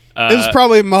 It was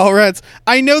probably Mallrats.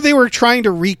 I know they were trying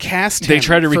to recast him. They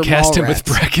tried to recast him with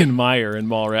Breckin Meyer in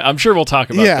Mallrats. I'm sure we'll talk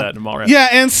about that in Mallrats. Yeah,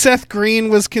 and Seth Green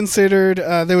was considered.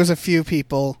 There was a few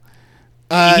people.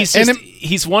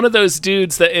 He's one of those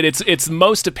dudes that it's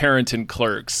most apparent in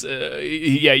Clerks.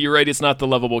 Yeah, you're right. It's not the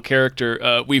lovable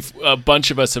character. A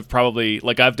bunch of us have probably,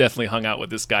 like, I've definitely hung out with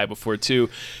this guy before too.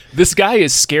 This guy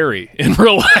is scary in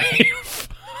real life.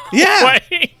 Yeah.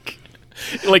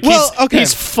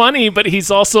 He's funny, but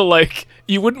he's also like,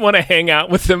 you wouldn't want to hang out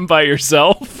with him by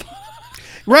yourself.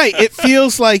 Right. It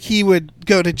feels like he would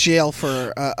go to jail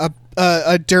for a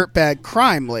dirtbag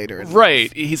crime later.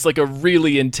 Right. He's like a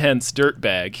really intense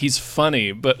dirtbag. He's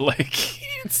funny, but like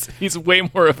he's way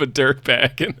more of a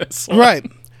dirtbag in this one.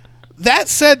 Right. That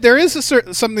said, there is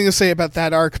something to say about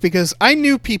that arc, because I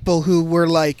knew people who were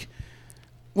like,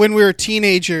 when we were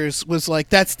teenagers, was like,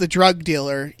 that's the drug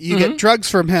dealer. You get drugs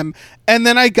from him. And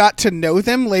then I got to know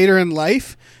them later in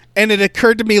life, and it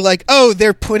occurred to me like, oh,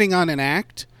 they're putting on an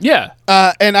act. Yeah.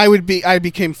 And I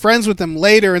became friends with them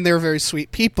later, and they were very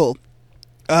sweet people.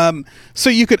 So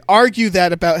you could argue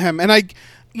that about him. And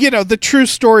the true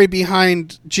story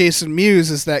behind Jason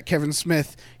Mewes is that Kevin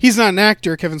Smith, he's not an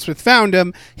actor. Kevin Smith found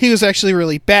him. He was actually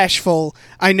really bashful.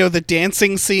 I know the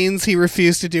dancing scenes he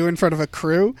refused to do in front of a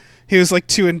crew. He was like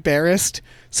too embarrassed.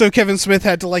 So Kevin Smith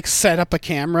had to like set up a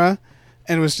camera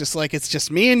and was just like, it's just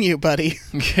me and you, buddy.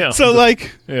 Yeah. So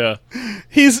like, yeah,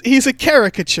 he's a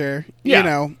caricature,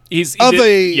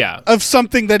 of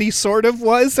something that he sort of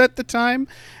was at the time.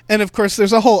 And of course,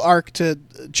 there's a whole arc to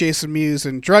Jason Mewes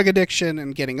and drug addiction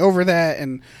and getting over that,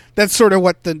 and that's sort of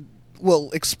what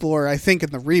we'll explore, I think, in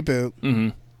the reboot.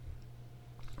 Mm-hmm.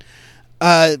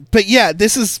 But yeah,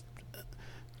 this is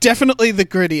definitely the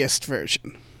grittiest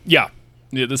version. Yeah,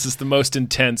 this is the most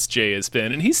intense Jay has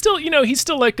been, and he's still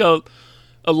like a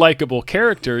likable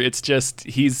character. It's just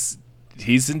he's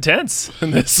intense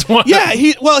in this one. Yeah,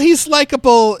 he's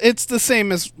likable. It's the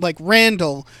same as like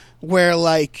Randall, where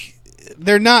like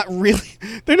they're not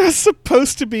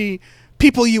supposed to be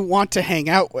people you want to hang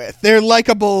out with. They're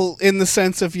likable in the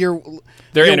sense of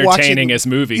they're entertaining as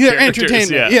movie characters.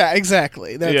 Entertainment. Yeah,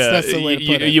 exactly. That's the way to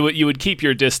put it. You would keep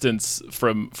your distance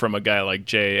from a guy like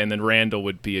Jay, and then Randall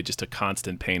would be just a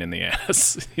constant pain in the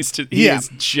ass. He is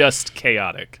just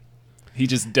chaotic. He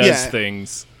just does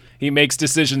things. He makes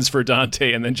decisions for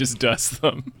Dante and then just does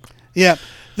them. Yeah.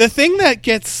 The thing that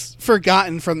gets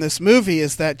forgotten from this movie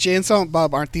is that Jay and Silent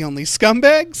Bob aren't the only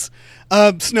scumbags.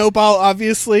 Snowball,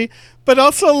 obviously, but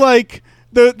also like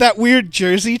that weird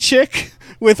Jersey chick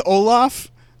with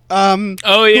Olaf. Who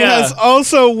has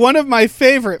also one of my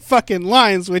favorite fucking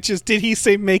lines, which is, "Did he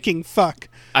say making fuck?"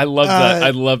 I love that. I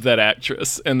love that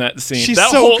actress and that scene. She's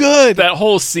so good. That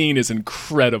whole scene is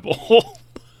incredible.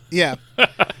 Yeah.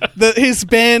 His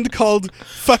band called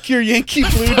Fuck Your Yankee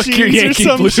Blue Fuck Jeans Your Yankee or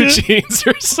some Blue shit. Jeans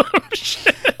or some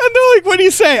shit. And they're like, what do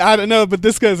you say? I don't know, but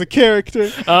this guy's a character.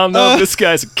 This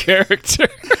guy's a character.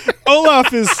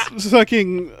 Olaf is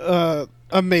fucking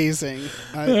amazing.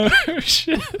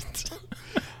 Shit.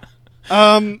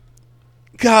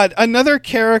 God, another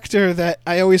character that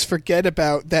I always forget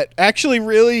about that actually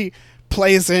really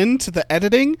plays into the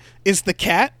editing is the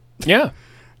cat. Yeah.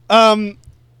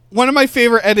 One of my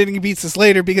favorite editing beats is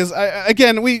later because,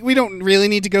 we don't really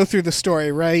need to go through the story,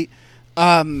 right?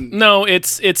 No,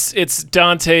 it's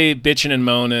Dante bitching and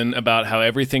moaning about how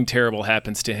everything terrible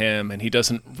happens to him, and he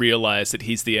doesn't realize that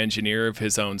he's the engineer of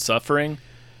his own suffering,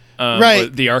 right? Or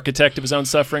the architect of his own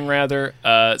suffering, rather.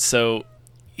 So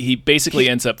he basically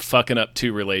ends up fucking up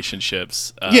two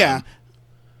relationships. Yeah.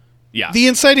 The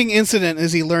inciting incident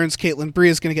is he learns Caitlin Bree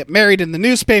is going to get married in the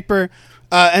newspaper,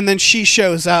 and then she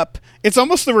shows up. It's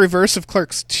almost the reverse of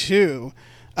Clerks 2,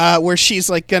 where she's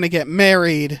like going to get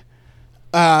married,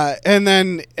 and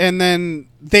then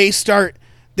they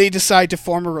decide to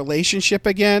form a relationship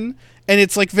again, and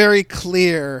it's like very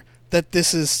clear that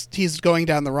he's going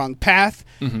down the wrong path,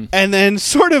 and then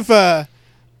sort of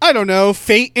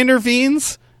fate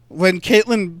intervenes when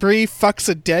Caitlin Bree fucks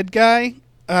a dead guy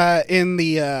in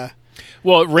the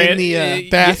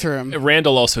bathroom.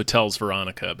 Randall also tells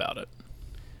Veronica about it.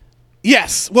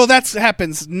 Yes. Well, that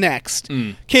happens next.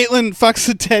 Caitlin fucks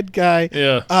a dead guy.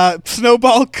 Yeah.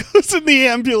 Snowball goes in the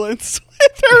ambulance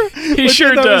with her. He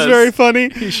sure does. That was very funny.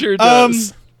 He sure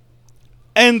does.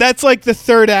 And that's like the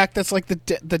third act. That's like the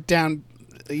down.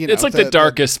 It's like the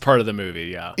darkest part of the movie.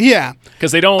 Yeah. Yeah.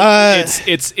 Because they don't.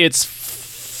 It's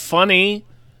funny.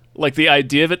 Like the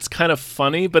idea of it's kind of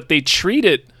funny, but they treat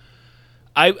it.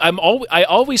 I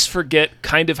always forget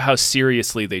kind of how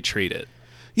seriously they treat it.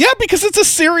 Yeah, because it's a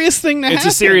serious thing to happen. It's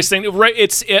a serious thing,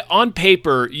 right? On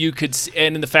paper, you could,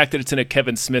 and in the fact that it's in a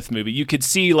Kevin Smith movie, you could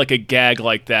see like a gag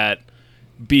like that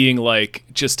being like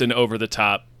just an over the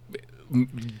top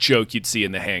joke you'd see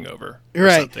in The Hangover, or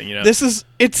something. You know,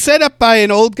 it's set up by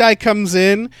an old guy comes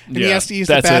in and he has to use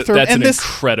the bathroom. That's an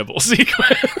incredible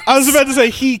sequence. I was about to say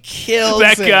he kills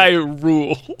that guy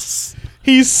rules.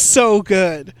 He's so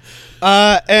good.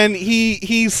 And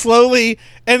he slowly,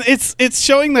 and it's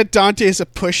showing that Dante is a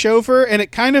pushover, and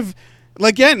it kind of,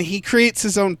 again, he creates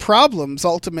his own problems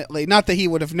ultimately. Not that he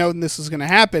would have known this was going to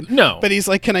happen. No. But he's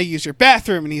like, can I use your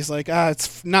bathroom? And he's like,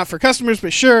 it's not for customers,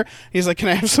 but sure. He's like, can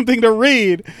I have something to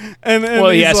read? And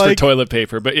he asked for toilet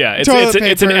paper, but yeah, it's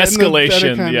an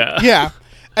escalation. Yeah.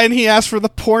 And he asked for the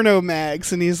porno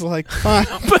mags, and he's like, fine.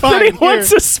 But then he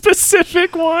wants a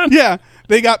specific one. Yeah.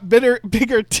 They got bigger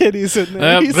titties in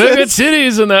there. Bigger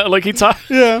titties in that. Like he talks.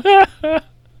 Yeah.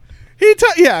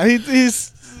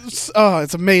 He's. Oh,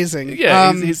 it's amazing.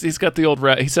 Yeah. He's got the old.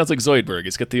 He sounds like Zoidberg.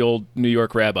 He's got the old New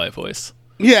York rabbi voice.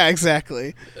 Yeah,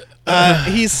 exactly.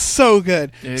 He's so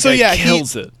good. Yeah,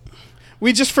 kills it.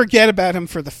 We just forget about him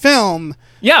for the film.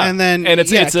 Yeah, and then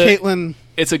Caitlin.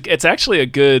 It's actually a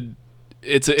good.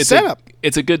 It's setup.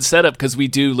 It's a good setup because we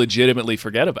do legitimately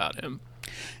forget about him.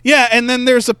 Yeah, and then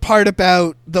there's a part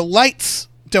about the lights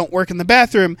don't work in the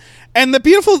bathroom, and the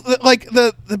beautiful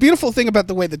thing about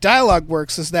the way the dialogue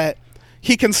works is that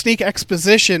he can sneak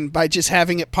exposition by just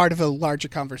having it part of a larger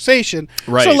conversation.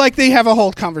 Right. So like they have a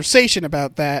whole conversation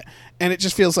about that, and it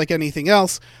just feels like anything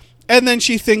else. And then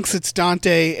she thinks it's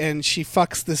Dante, and she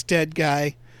fucks this dead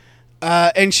guy,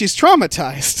 and she's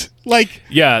traumatized. Like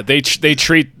they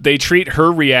treat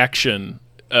her reaction.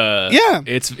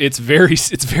 It's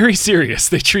very serious.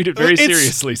 They treat it very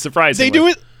seriously.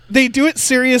 Surprisingly, They do it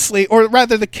seriously, or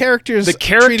rather, the characters do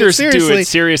it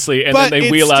seriously, and then they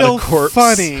wheel out a corpse.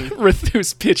 Funny.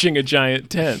 Who's pitching a giant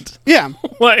tent. Yeah,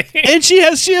 and she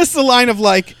has the line of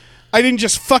like, "I didn't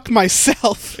just fuck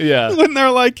myself." Yeah, when they're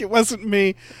like, "It wasn't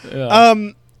me." Yeah.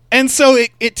 And so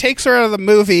it takes her out of the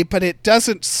movie, but it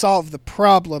doesn't solve the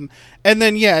problem. And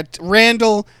then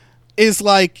Randall is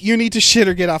like, you need to shit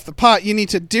or get off the pot. You need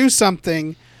to do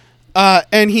something.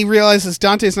 And he realizes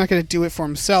Dante's not going to do it for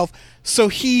himself. So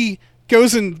he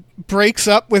goes and breaks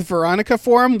up with Veronica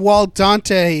for him while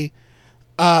Dante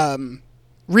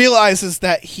realizes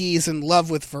that he's in love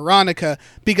with Veronica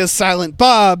because Silent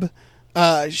Bob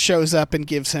shows up and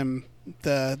gives him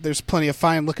there's plenty of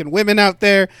fine-looking women out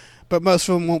there, but most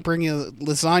of them won't bring you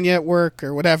lasagna at work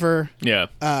or whatever. Yeah.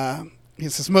 He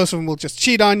says most of them will just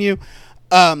cheat on you.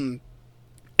 And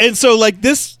so, like,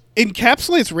 this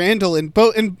encapsulates Randall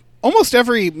in almost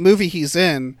every movie he's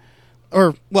in,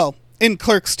 or, well, in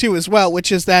Clerks 2 as well,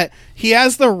 which is that he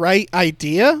has the right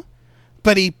idea,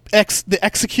 but the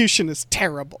execution is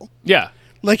terrible. Yeah.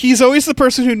 Like, he's always the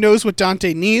person who knows what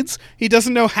Dante needs. He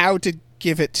doesn't know how to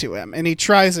give it to him, and he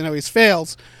tries and always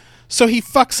fails. So he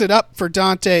fucks it up for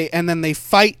Dante, and then they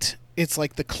fight. It's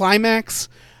like the climax.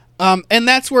 And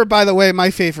that's where, by the way,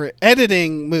 my favorite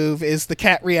editing move is the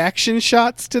cat reaction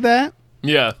shots to that.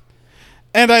 Yeah.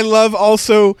 And I love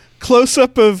also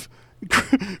close-up of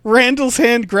Randall's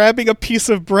hand grabbing a piece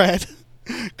of bread.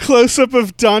 Close-up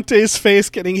of Dante's face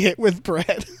getting hit with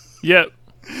bread. Yep.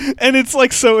 And it's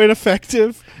like so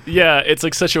ineffective. Yeah, it's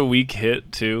like such a weak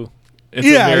hit too. It's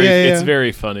It's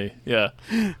very funny. Yeah.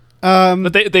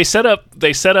 But they set up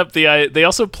they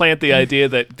also plant the idea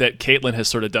that Caitlin has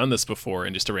sort of done this before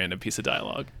in just a random piece of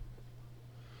dialogue.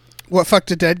 What,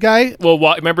 fucked a dead guy? Well,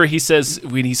 remember when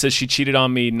he says she cheated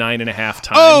on me 9.5 times.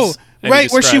 Oh, right,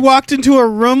 where she walked into a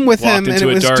room with him and it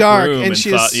was dark and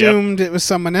she assumed it was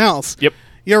someone else. Yep.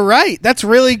 You're right. That's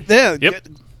really good. Yep.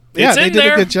 Yeah, they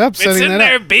did a good job setting that up. It's in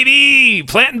there, baby.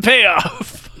 Plant and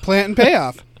payoff. Plant and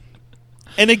payoff.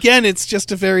 And again, it's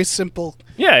just a very simple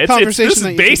this conversation is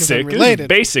that you basic. This is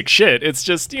basic shit. It's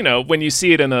just, when you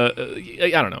see it in I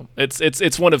don't know.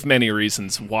 It's one of many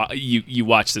reasons why you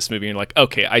watch this movie and you're like,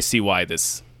 okay, I see why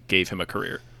this gave him a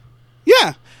career.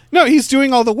 Yeah. No, he's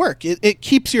doing all the work. It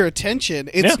keeps your attention.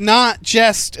 It's not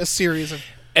just a series of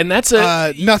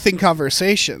nothing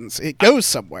conversations. It goes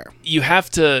somewhere. You have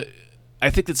to. I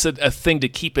think it's a thing to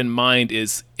keep in mind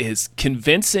is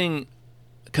convincing,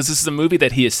 because this is a movie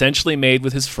that he essentially made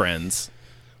with his friends.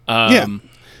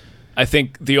 I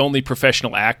think the only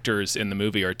professional actors in the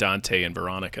movie are Dante and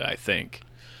Veronica, I think.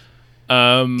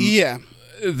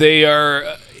 They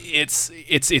are.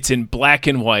 It's in black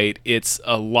and white. It's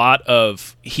a lot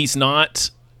of. He's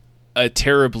not a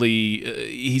terribly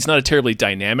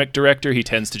dynamic director. He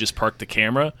tends to just park the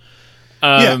camera.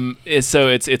 So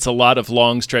it's a lot of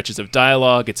long stretches of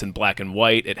dialogue. It's in black and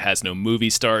white. It has no movie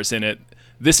stars in it.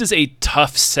 This is a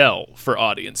tough sell for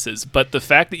audiences, but the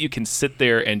fact that you can sit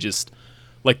there and just,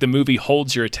 like, the movie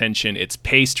holds your attention. It's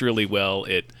paced really well.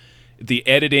 The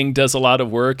editing does a lot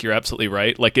of work. You're absolutely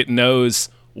right. Like, it knows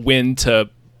when to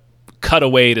cut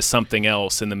away to something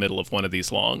else in the middle of one of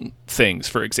these long things,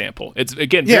 for example. It's,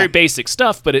 again, very basic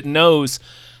stuff, but it knows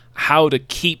how to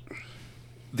keep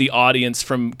the audience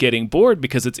from getting bored,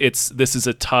 because this is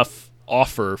a tough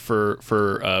offer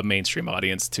for a mainstream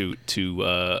audience to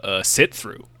sit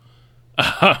through.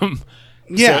 For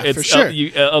sure.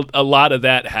 A lot of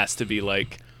that has to be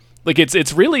like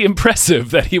it's really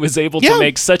impressive that he was able to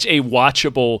make such a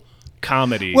watchable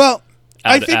comedy. Well,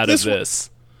 out of this.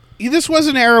 This was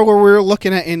an era where we were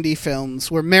looking at indie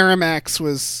films, where Miramax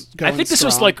was going I think this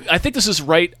strong. was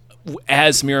right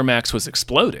as Miramax was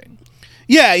exploding.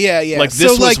 Yeah. Like,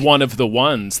 this was one of the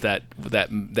ones that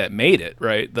made it,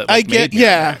 right? That made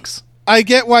Miramax. I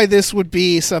get why this would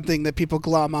be something that people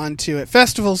glom onto at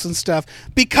festivals and stuff,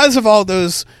 because of all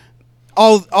those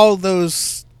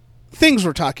things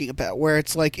we're talking about, where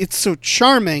it's like, it's so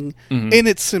charming in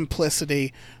its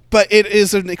simplicity, but it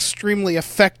is an extremely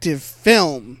effective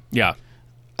film. Yeah.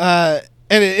 And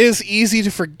it is easy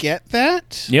to forget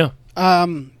that. Yeah.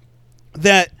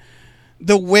 That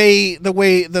the way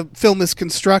the film is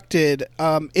constructed,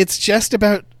 it's just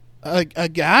about a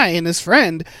guy and his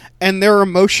friend, and their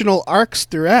emotional arcs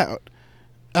throughout.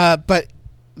 But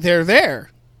they're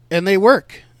there, and they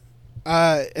work.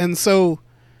 And so,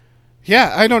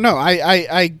 yeah, I don't know.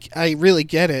 I really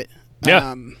get it.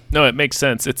 Yeah. No, it makes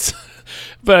sense.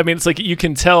 But I mean, it's like, you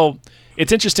can tell.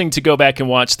 It's interesting to go back and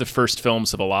watch the first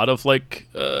films of a lot of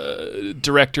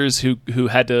directors who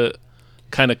had to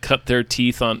kind of cut their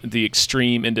teeth on the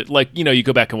extreme, and you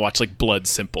go back and watch like Blood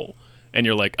Simple, and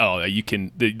you're like, oh,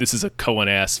 this is a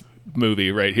Coen-ass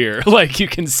movie right here. Like, you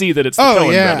can see that it's the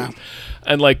Coen brothers.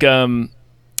 And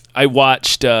I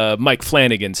watched Mike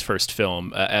Flanagan's first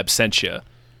film, Absentia,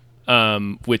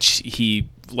 which he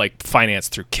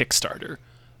financed through Kickstarter.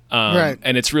 Right.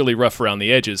 And it's really rough around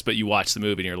the edges, but you watch the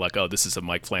movie and you're like, oh, this is a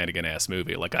Mike Flanagan ass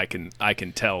movie. Like, I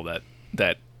can tell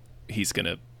that he's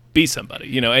gonna be somebody,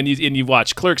 you know. And you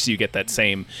watch Clerks, you get that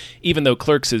same. Even though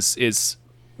Clerks is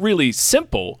really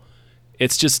simple,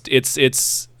 it's just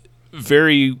it's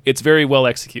very well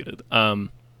executed.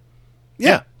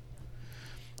 Yeah,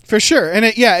 for sure. And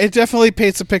it definitely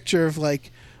paints a picture of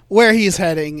like where he's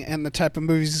heading and the type of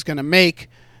movies he's going to make.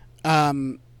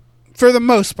 For the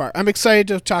most part, I'm excited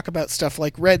to talk about stuff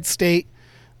like Red State.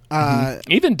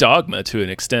 Even Dogma to an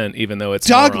extent, even though it's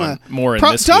more in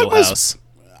this wheelhouse.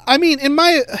 I mean,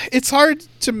 it's hard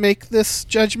to make this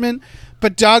judgment,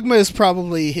 but Dogma is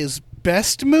probably his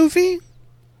best movie.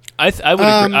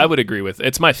 I would agree with it.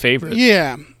 It's my favorite.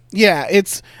 Yeah,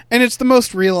 it's the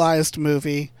most realized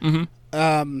movie.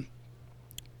 Mm-hmm.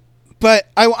 But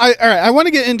I want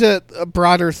to get into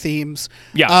broader themes.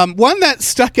 Yeah. One that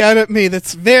stuck out at me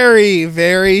that's very,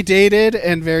 very dated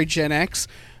and very Gen X,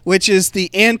 which is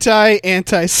the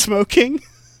anti-smoking.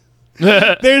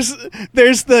 There's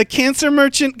the cancer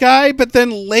merchant guy, but then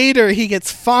later he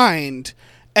gets fined,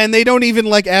 and they don't even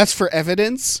like ask for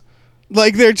evidence.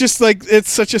 Like they're just like, it's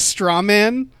such a straw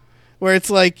man, where it's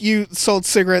like you sold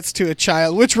cigarettes to a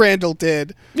child, which Randall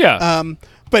did. Yeah.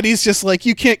 But he's just like,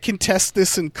 you can't contest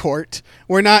this in court.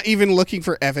 We're not even looking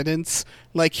for evidence.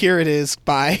 Like, here it is.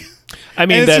 Bye. I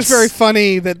mean, and it's just very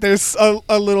funny that there's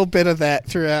a little bit of that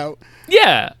throughout.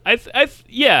 Yeah, I think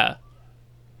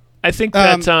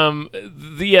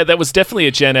that that was definitely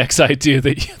a Gen X idea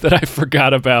that I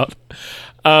forgot about,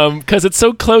 because it's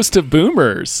so close to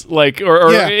boomers, like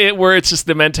where it's just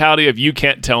the mentality of you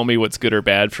can't tell me what's good or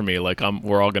bad for me, like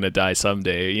we're all gonna die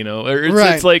someday, you know. Or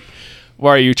it's like,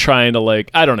 why are you trying to,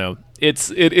 like, I don't know.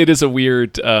 It is a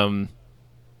weird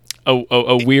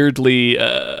weirdly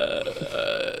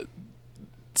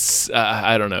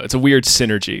I don't know. It's a weird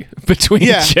synergy between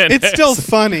Gen X. Still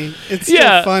funny. It's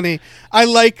still funny. I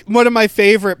like, one of my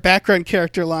favorite background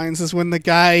character lines is when the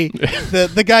guy,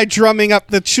 the guy drumming up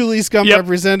the Chuli's Gum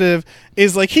representative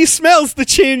is like, he smells the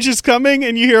change is coming,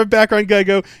 and you hear a background guy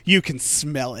go, you can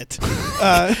smell it.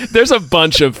 There's a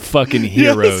bunch of fucking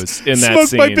heroes in that scene.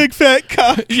 Smoke my big fat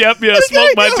cock. Yep,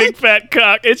 smoke my big fat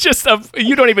cock. It's just,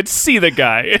 you don't even see the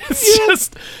guy. It's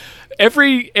just...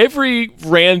 Every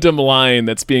random line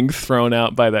that's being thrown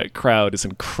out by that crowd is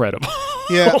incredible.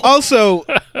 Yeah. Also,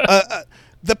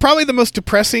 probably the most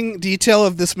depressing detail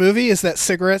of this movie is that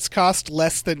cigarettes cost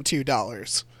less than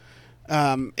 $2.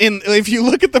 If you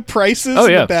look at the prices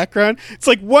in the background, it's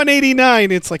like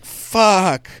 $1.89. It's like,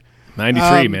 fuck.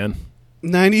 93, man.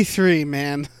 93,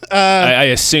 man. I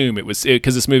assume it was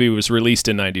because this movie was released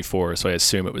in 94, so I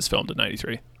assume it was filmed in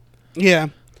 93. Yeah.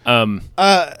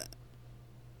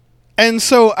 And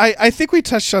so I think we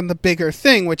touched on the bigger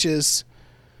thing, which is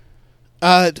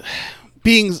which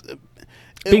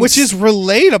is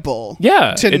relatable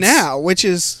to now, which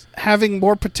is having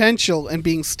more potential and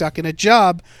being stuck in a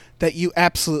job that you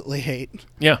absolutely hate.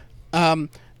 Yeah.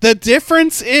 The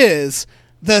difference is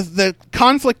the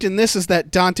conflict in this is that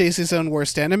Dante's his own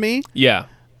worst enemy. Yeah.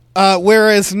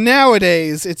 Whereas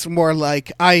nowadays it's more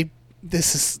like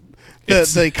the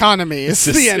economy is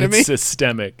the enemy. It's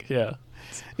systemic. Yeah.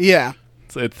 Yeah.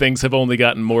 So things have only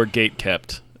gotten more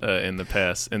gate-kept in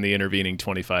the intervening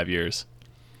 25 years.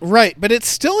 Right, but it's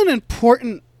still an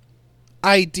important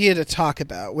idea to talk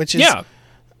about, which is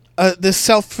this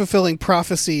self-fulfilling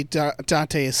prophecy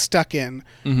Dante is stuck in,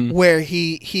 where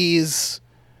he's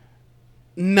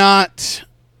not...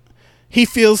 He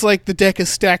feels like the deck is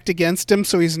stacked against him,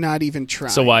 so he's not even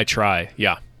trying. So why try?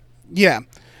 Yeah. Yeah.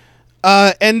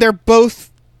 And they're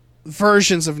both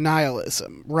versions of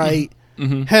nihilism, right?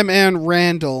 Mm-hmm. Him and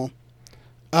Randall,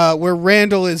 where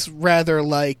Randall is rather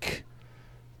like,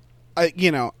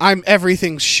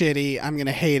 everything's shitty. I'm going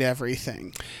to hate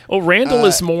everything. Well, Randall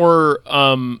is more,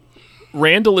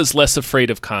 Randall is less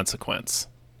afraid of consequence.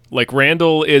 Like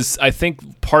Randall is, I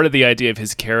think part of the idea of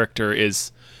his character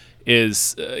is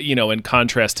in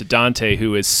contrast to Dante,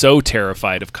 who is so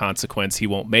terrified of consequence, he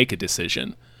won't make a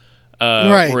decision.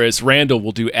 Whereas Randall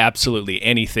will do absolutely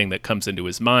anything that comes into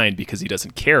his mind because he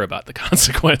doesn't care about the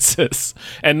consequences.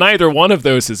 And neither one of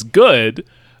those is good,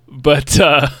 but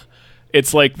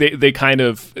it's like they kind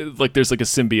of, like there's like a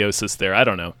symbiosis there. I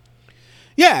don't know.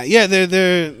 Yeah,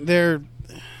 they're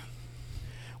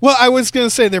well, I was going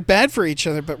to say they're bad for each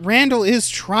other, but Randall is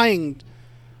trying.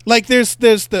 Like there's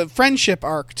the friendship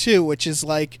arc too, which is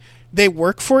like they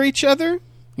work for each other.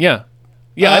 Yeah.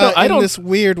 Yeah, I don't in this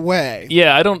weird way.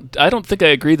 Yeah, I don't think I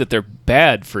agree that they're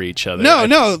bad for each other.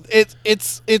 No,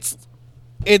 it's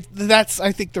that's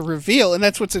I think the reveal, and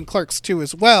that's what's in Clerks 2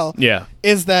 as well. Yeah,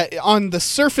 is that on the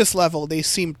surface level they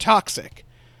seem toxic,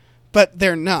 but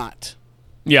they're not.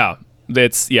 Yeah,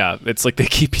 it's like they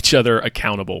keep each other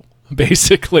accountable,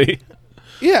 basically.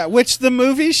 Yeah, which the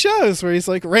movie shows, where he's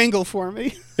like, wrangle for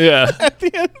me. Yeah. At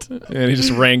the end. And he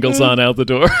just wrangles on out the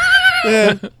door.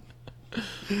 Yeah.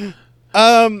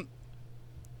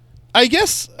 I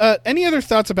guess, any other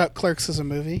thoughts about Clerks as a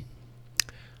movie?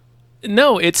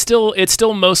 No, it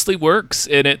still mostly works,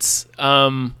 and it's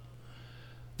the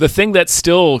thing that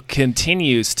still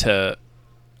continues to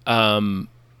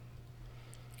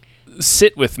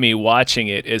sit with me watching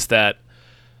it is that,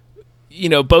 you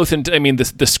know,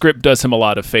 the script does him a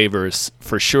lot of favors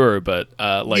for sure, but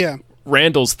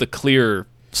Randall's the clear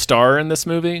star in this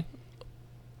movie,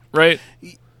 right?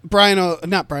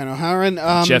 Not Brian O'Halloran,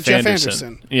 Jeff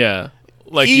Anderson. Yeah,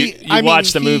 like you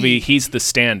watch the movie, he's the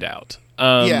standout.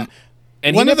 Yeah.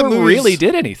 And he never really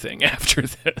did anything after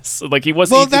this. Like he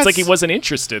wasn't. It's like he wasn't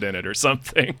interested in it or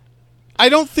something. I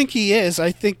don't think he is.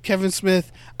 I think Kevin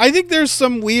Smith. I think there's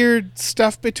some weird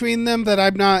stuff between them that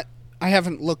I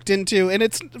haven't looked into, and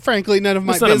it's frankly none of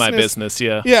my business. It's none of my business.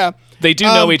 Yeah. Yeah. They do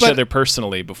know each other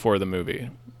personally before the movie.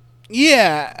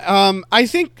 Yeah. I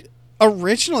think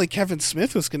originally Kevin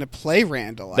Smith was going to play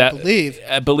Randall.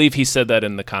 I believe he said that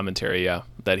in the commentary. Yeah,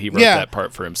 that he wrote that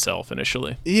part for himself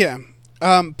initially. Yeah.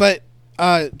 But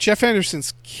Jeff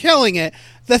Anderson's killing it.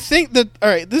 All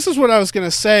right, this is what I was going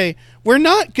to say. We're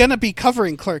not going to be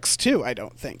covering Clerks 2, I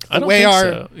don't think. I don't think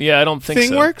so. Yeah, I don't think so.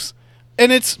 Thing works.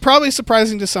 And it's probably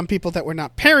surprising to some people that we're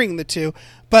not pairing the two,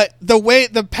 but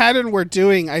the pattern we're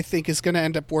doing, I think, is going to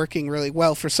end up working really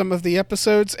well for some of the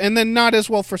episodes, and then not as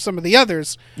well for some of the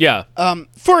others. Yeah.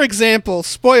 For example,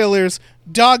 spoilers,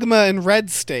 Dogma and Red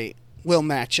State will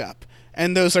match up.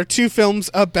 And those are two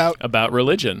films about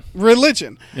religion.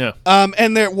 Yeah.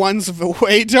 And one's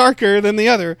way darker than the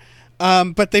other,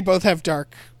 but they both have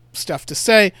dark stuff to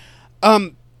say.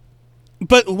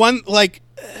 But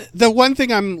the one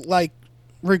thing I'm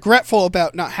regretful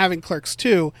about not having Clerks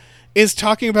 2 is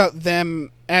talking about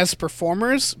them as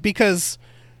performers, because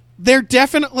they're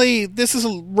definitely, this is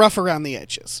rough around the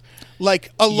edges.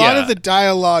 Like a lot of the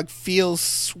dialogue feels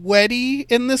sweaty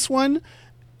in this one,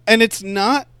 and it's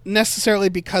not necessarily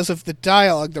because of the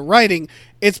dialogue, the writing,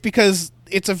 it's because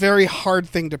it's a very hard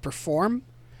thing to perform.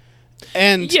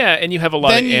 And you have a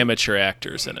lot of amateur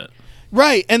actors in it.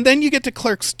 Right, and then you get to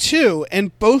Clerks 2,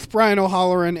 and both Brian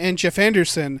O'Halloran and Jeff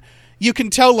Anderson, you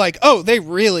can tell, they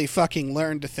really fucking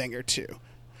learned a thing or two.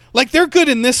 Like, they're good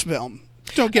in this film.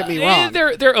 Don't get me wrong.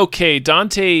 They're okay.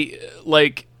 Dante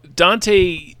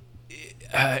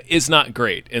is not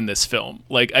great in this film.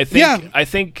 Like, I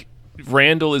think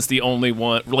Randall is the only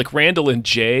one. Like, Randall and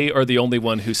Jay are the only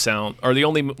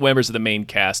only members of the main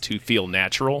cast who feel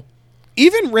natural.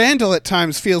 Even Randall at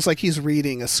times feels like he's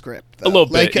reading a script, though. A little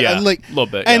bit, a little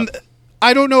bit. And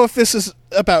I don't know if this is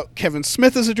about Kevin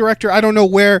Smith as a director. I don't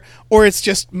know or it's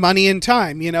just money and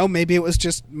time. You know, maybe it was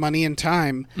just money and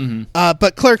time. Mm-hmm.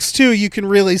 But Clerks 2, you can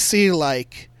really see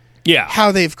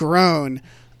how they've grown.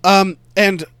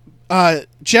 And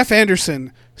Jeff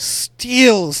Anderson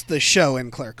steals the show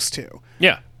in Clerks 2.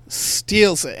 Yeah,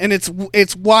 steals it, and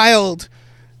it's wild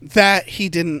that he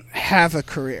didn't have a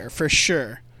career for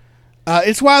sure.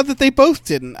 It's wild that they both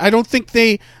didn't. I don't think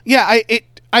they. Yeah,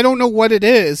 I don't know what it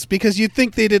is, because you'd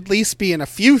think they'd at least be in a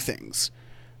few things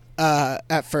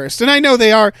at first. And I know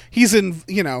they are. He's in,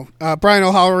 Brian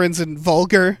O'Halloran's in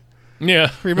Vulgar.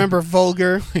 Yeah. Remember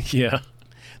Vulgar? Yeah.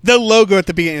 The logo at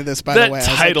the beginning of this, by the way.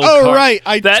 Title card. Oh, right.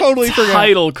 I totally forgot.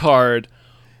 Title card.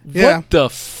 What the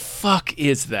fuck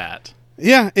is that?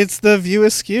 Yeah, it's the View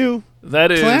Askew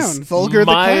that clown. Is Vulgar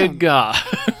the clown. My God.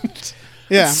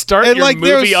 Yeah. Start your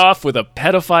movie off with a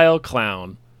pedophile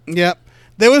clown. Yep.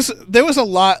 There was a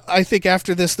lot, I think,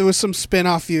 after this. There was some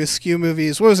spin-off View Askew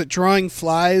movies. What was it? Drawing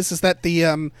Flies? Is that the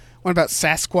one about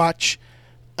Sasquatch?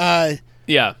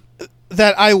 Yeah.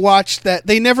 That I watched that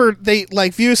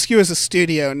View Askew as a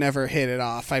studio never hit it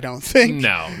off, I don't think.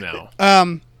 No.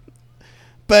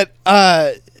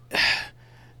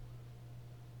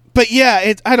 But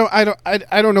yeah,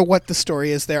 I don't know what the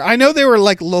story is there. I know they were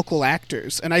local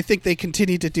actors, and I think they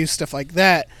continue to do stuff like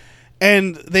that,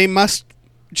 and they must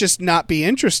just not be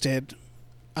interested.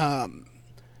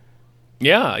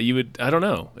 Yeah, you would. I don't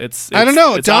know. I don't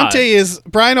know. Dante odd.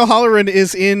 Brian O'Halloran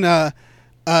is in The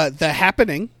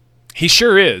Happening. He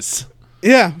sure is.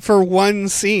 Yeah, for one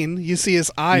scene, you see his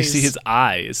eyes.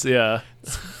 Yeah.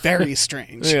 It's very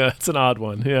strange. Yeah, it's an odd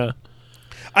one. Yeah.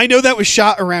 I know that was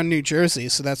shot around New Jersey,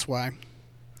 so that's why.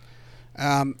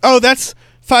 That's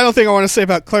final thing I want to say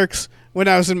about Clerks. When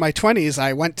I was in my 20s,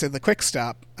 I went to the Quick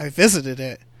Stop. I visited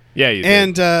it. Yeah, you did.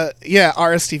 And,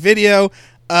 RST Video.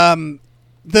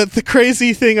 The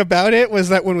crazy thing about it was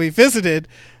that when we visited,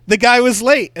 the guy was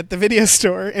late at the video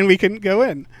store, and we couldn't go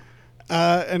in.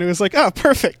 And it was like, oh,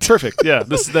 perfect. Perfect. Yeah.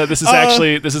 This is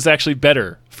actually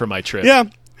better for my trip. Yeah.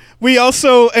 We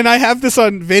also, and I have this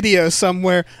on video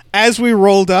somewhere, as we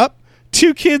rolled up,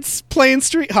 2 kids playing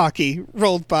street hockey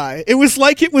rolled by. It was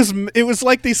like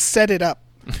they set it up.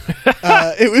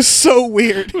 It was so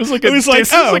weird. It was like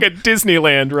a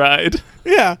Disneyland ride.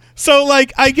 Yeah. So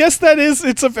like, I guess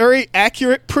it's a very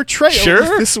accurate portrayal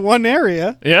of this one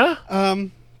area. Yeah.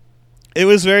 It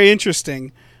was very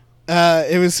interesting.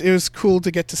 It was cool to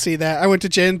get to see that. I went to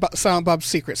Jay and Silent Bob's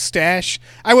Secret Stash.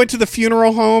 I went to the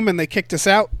funeral home and they kicked us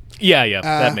out. Yeah,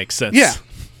 that makes sense.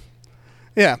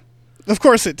 Yeah. Of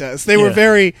course it does. They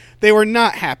were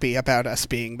not happy about us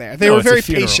being there. They were very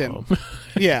patient.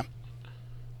 Yeah.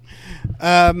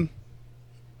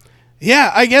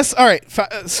 Yeah, I guess. All right.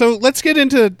 So let's get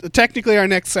into technically our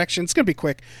next section. It's going to be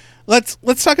quick. Let's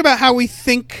talk about how we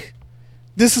think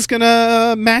this is going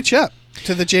to match up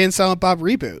to the Jay and Silent Bob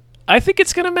reboot. I think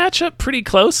it's going to match up pretty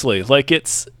closely. Like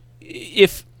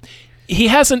if he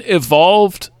hasn't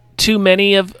evolved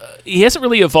he hasn't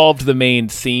really evolved the main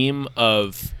theme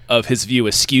of his View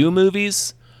Askew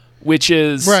movies, which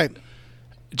is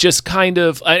just kind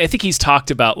of, I think he's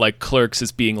talked about like Clerks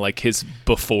as being like his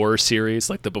Before series,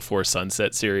 like the Before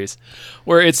Sunset series,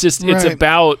 where it's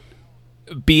about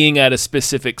being at a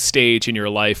specific stage in your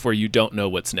life where you don't know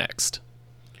what's next.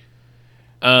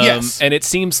 Yes. And it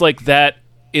seems like that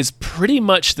is pretty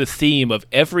much the theme of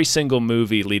every single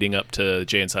movie leading up to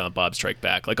Jay and Silent Bob Strike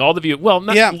Back. Like all the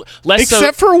less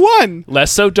except for one.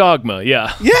 Less so Dogma,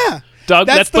 yeah. Yeah.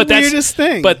 That's the weirdest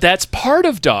thing. But that's part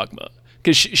of Dogma,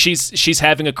 because she's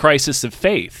having a crisis of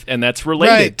faith, and that's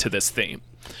related to this theme.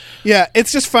 Yeah,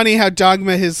 it's just funny how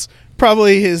Dogma is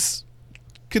probably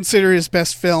consider his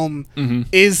best film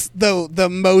is the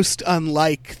most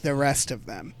unlike the rest of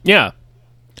them. Yeah.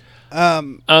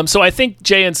 So I think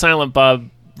Jay and Silent Bob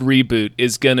reboot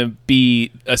is going to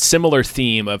be a similar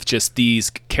theme of just these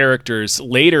characters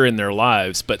later in their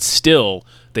lives, but still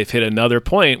they've hit another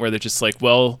point where they're just like,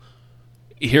 well,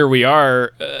 here we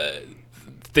are.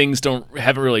 Things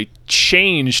haven't really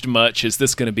changed much. Is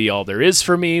this going to be all there is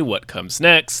for me? What comes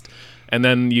next? And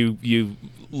then you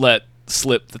let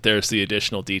slip that there's the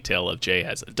additional detail of Jay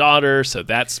has a daughter, so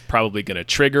that's probably going to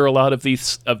trigger a lot of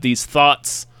these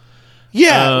thoughts.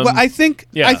 Yeah, well, I think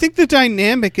the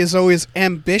dynamic is always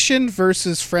ambition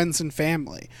versus friends and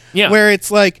family. Yeah, where it's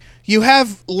like you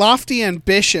have lofty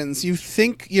ambitions, you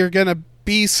think you're gonna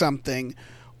be something,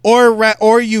 or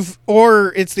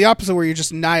it's the opposite where you're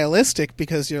just nihilistic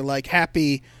because you're like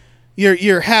happy,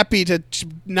 you're happy to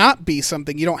not be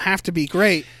something. You don't have to be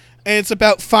great, and it's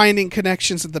about finding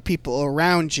connections with the people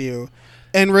around you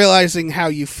and realizing how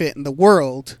you fit in the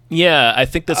world. Yeah, I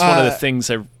think that's one of the things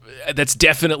that's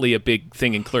definitely a big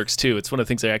thing in Clerks too. It's one of the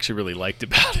things I actually really liked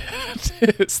about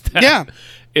it.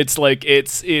 It's like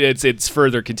it's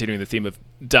further continuing the theme of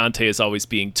Dante is always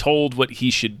being told what he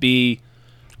should be,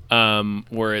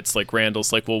 where it's like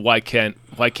Randall's like, well, why can't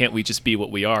we just be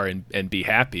what we are and be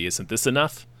happy? Isn't this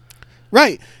enough?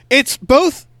 Right. It's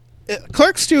both.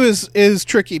 Clerks 2 is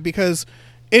tricky because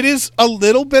it is a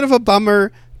little bit of a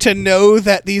bummer to know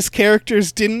that these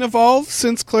characters didn't evolve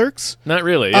since Clerks. Not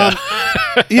really, yeah.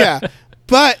 Yeah.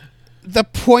 But the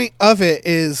point of it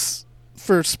is,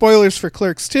 for spoilers for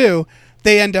Clerks 2,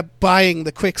 they end up buying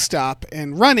the Quick Stop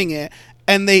and running it,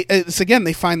 and they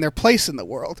find their place in the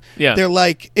world. Yeah. They're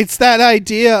like, it's that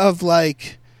idea of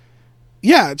like,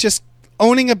 yeah, just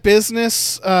owning a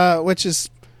business, which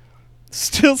is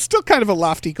still kind of a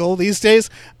lofty goal these days.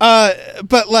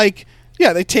 But like,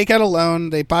 yeah, they take out a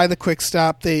loan. They buy the Quick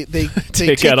Stop. They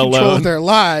take control of their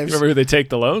lives. Remember who they take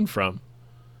the loan from?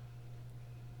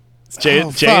 It's Jay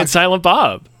and Silent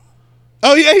Bob.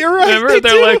 Oh yeah, you're right. Remember,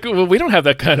 they're like, well, we don't have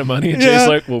that kind of money, and Jay's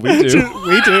like, well, we do.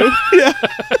 We do. Yeah,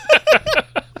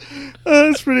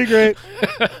 that's pretty great.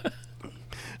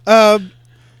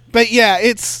 But yeah,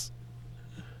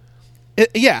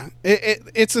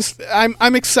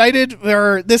 I'm excited.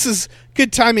 This is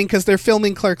good timing because they're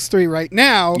filming Clerks 3 right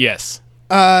now. Yes.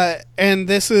 And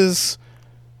this is,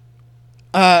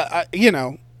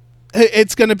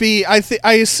 it's going to be.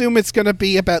 I assume it's going to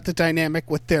be about the dynamic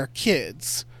with their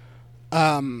kids.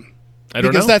 I don't know,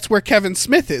 because that's where Kevin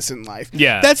Smith is in life.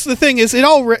 Yeah, that's the thing. Is it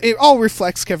all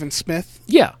reflects Kevin Smith?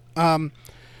 Yeah.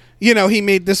 He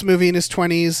made this movie in his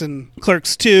 20s, and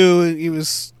Clerks 2, he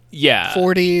was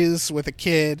 40s with a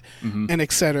kid, and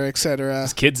et cetera, et cetera.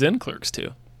 His kid's in Clerks 2.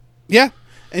 Yeah,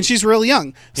 and she's really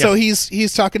young. Yeah. So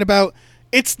he's talking about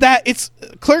it's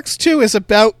Clerks 2 is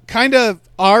about kind of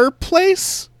our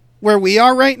place where we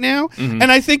are right now,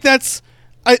 and I think that's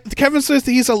Kevin Smith.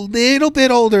 He's a little bit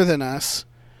older than us,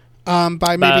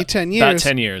 by maybe 10 years. About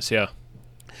 10 years, yeah.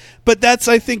 but that's,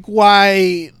 I think,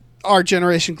 why our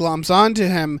generation gloms onto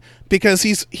him, because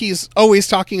he's always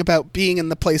talking about being in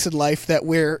the place in life that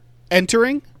we're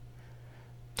entering.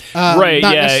 Right.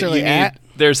 Not yeah. necessarily at.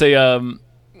 There's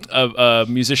a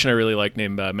musician I really like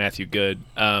named Matthew Good,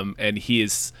 and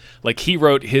he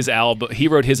wrote his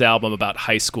album about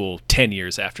high school 10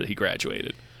 years after he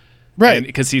graduated. Right.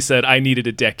 Because he said, I needed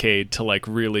a decade to like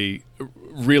really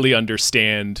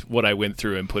understand what I went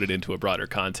through and put it into a broader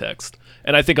context.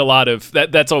 And I think a lot of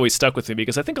that's always stuck with me,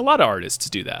 because I think a lot of artists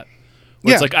do that.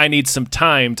 Where it's like, I need some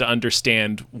time to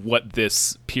understand what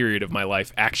this period of my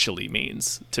life actually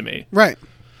means to me. Right.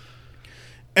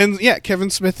 And yeah, Kevin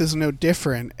Smith is no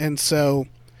different. And so,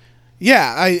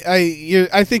 yeah,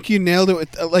 I think you nailed it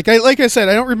with, like I said,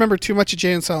 I don't remember too much of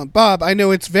Jay and Silent Bob. I know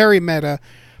it's very meta,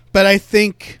 but I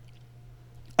think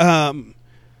I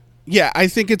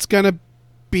think it's going to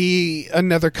be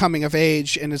another coming of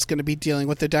age, and it's going to be dealing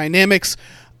with the dynamics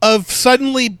of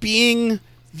suddenly being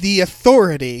the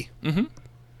authority,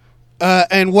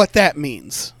 and what that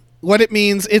means. What it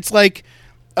means, it's like,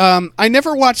 I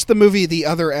never watched the movie The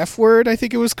Other F Word, I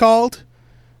think it was called.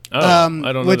 I don't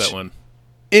know that one.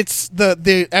 It's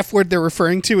the F word they're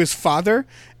referring to is father,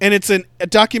 and it's a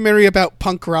documentary about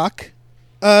punk rock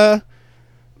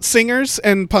singers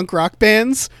and punk rock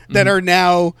bands that are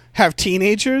now have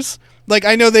teenagers. Like,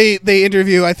 I know they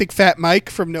interview, I think, Fat Mike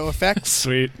from NoFX.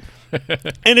 Sweet.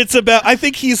 And it's about, I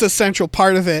think he's a central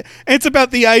part of it. And it's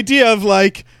about the idea of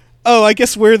like, oh, I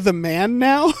guess we're the man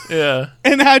now. Yeah.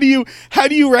 And how do you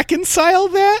reconcile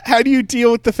that? How do you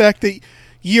deal with the fact that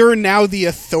you're now the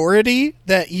authority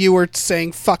that you were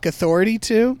saying fuck authority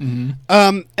to?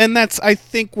 And that's, I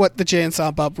think, what the Jay and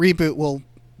Silent Bob reboot will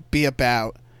be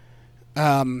about.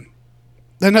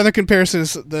 Another comparison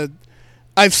is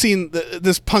I've seen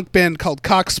this punk band called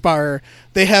Cocksparrer.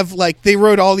 They have they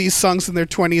wrote all these songs in their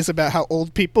 20s about how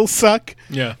old people suck.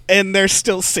 Yeah. And they're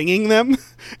still singing them,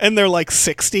 and they're like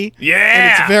 60.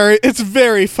 Yeah. And it's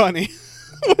very funny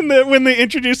when they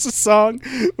introduce a song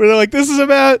where they're like, this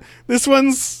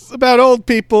one's about old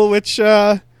people, which we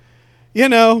are.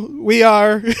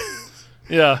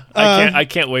 Yeah, I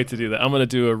can't wait to do that. I'm gonna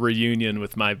do a reunion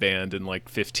with my band in like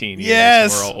 15 years.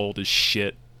 Yes. And we're all old as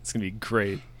shit. It's gonna be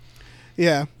great.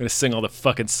 Yeah. I'm gonna sing all the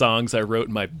fucking songs I wrote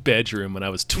in my bedroom when I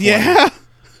was 20. Yeah.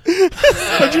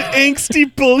 Bunch of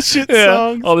angsty bullshit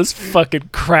songs. All this fucking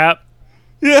crap.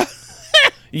 Yeah.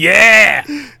 Yeah.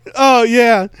 Oh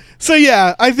yeah. So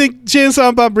yeah, I think Jay and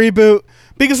Silent Bob reboot,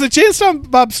 because the Jay and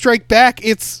Silent Bob Strike Back,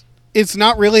 it's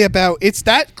not really about, it's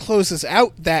that closes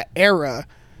out that era,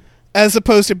 as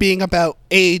opposed to being about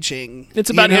aging. It's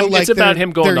about him. It's about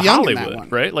him going to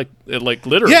Hollywood, right? Like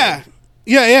literally. Yeah.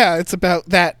 It's about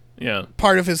that. Yeah.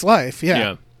 Part of his life.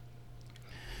 Yeah.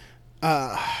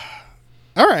 All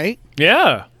right.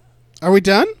 Yeah. Are we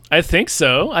done? I think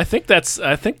so. I think that's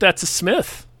a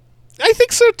Smith. I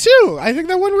think so too. I think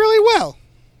that went really well.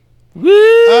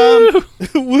 Woo!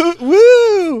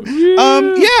 Woo!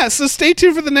 Yeah, so stay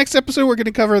tuned for the next episode. We're going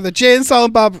to cover the Jay and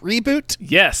Silent Bob reboot.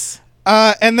 Yes.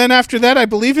 And then after that, I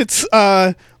believe it's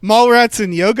Mallrats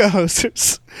and Yoga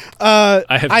Hosers.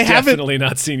 I have definitely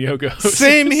not seen Yoga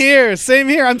Hosers. Same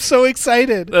here. I'm so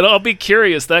excited. But I'll be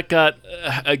curious. That got,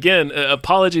 again,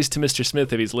 apologies to Mr.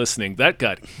 Smith if he's listening. That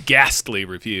got ghastly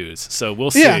reviews. So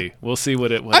we'll see. Yeah. We'll see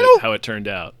how it turned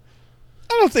out.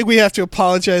 I don't think we have to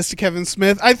apologize to Kevin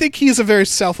Smith. I think he's a very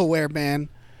self-aware man.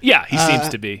 Yeah, he seems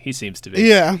to be.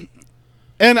 Yeah.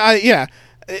 And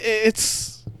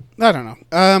it's, I don't know.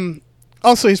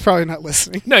 Also, he's probably not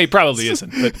listening. No, he probably isn't.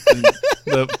 But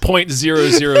the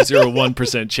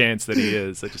 0.0001% chance that he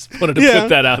is. I just wanted to put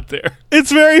that out there.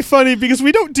 It's very funny because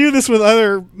we don't do this with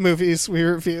other movies we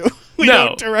review. We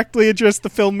don't directly address the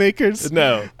filmmakers.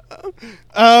 No.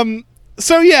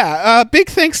 So yeah, big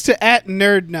thanks to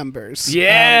 @nerdnumbers.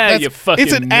 Yeah, you fucking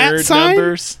it's an nerd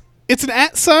numbers. It's an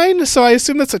 @sign, so I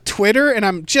assume that's a Twitter, and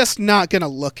I'm just not gonna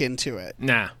look into it.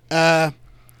 Nah.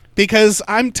 Because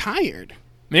I'm tired.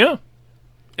 Yeah.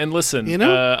 And listen,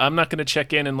 I'm not going to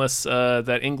check in unless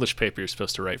that English paper you're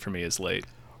supposed to write for me is late.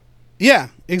 Yeah,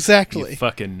 exactly. You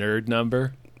fucking nerd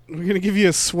number. We're going to give you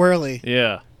a swirly.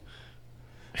 Yeah.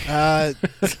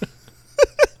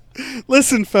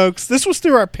 Listen, folks, this was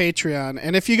through our Patreon.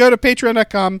 And if you go to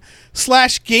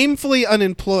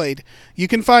patreon.com/gamefullyunemployed, you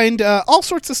can find all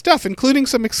sorts of stuff, including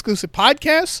some exclusive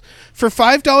podcasts. For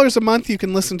 $5 a month, you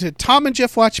can listen to Tom and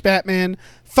Jeff Watch Batman,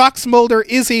 Fox Mulder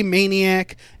is a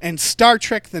Maniac, and Star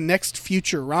Trek The Next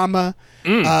Futurama.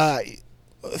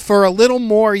 For a little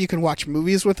more, you can watch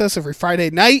movies with us every Friday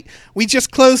night. We just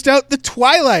closed out the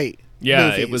Twilight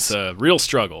movies. It was a real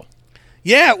struggle.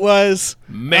 Yeah, it was.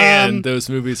 Man, those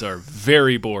movies are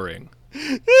very boring.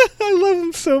 I love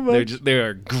them so much. They're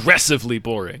aggressively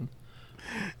boring.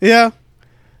 Yeah.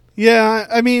 Yeah,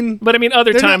 I mean... But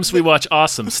other times we watch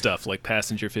awesome stuff like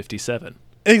Passenger 57.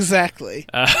 Exactly.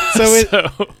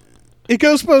 It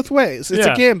goes both ways. It's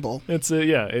a gamble.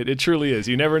 It truly is.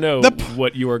 You never know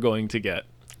what you are going to get.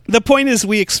 The point is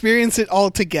we experience it all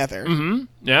together. Mm-hmm.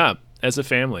 Yeah, as a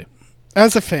family.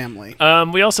 As a family.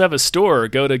 We also have a store.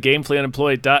 Go to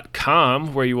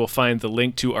gamefullyunemployed.com where you will find the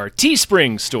link to our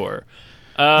Teespring store,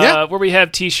 where we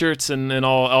have T-shirts and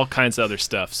all kinds of other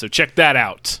stuff. So check that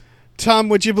out. Tom,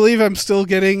 would you believe I'm still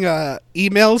getting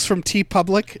emails from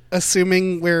TeePublic,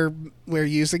 assuming we're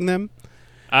using them?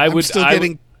 I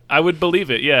would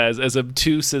believe it. Yeah, as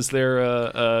obtuse as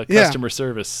their customer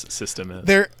service system is.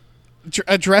 They're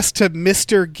addressed to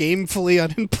Mr. Gamefully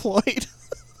Unemployed.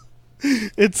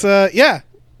 It's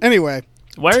Anyway,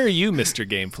 why are you Mr.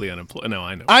 Gamefully Unemployed? No,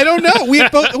 I know. I don't know. We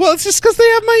both. Well, it's just because they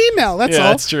have my email. That's all.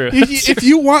 That's true. If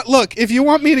you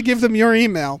want me to give them your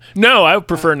email, no, I would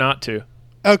prefer not to.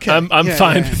 Okay, I'm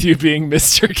fine with you being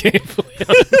Mr. Gamefully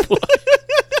Unemployed.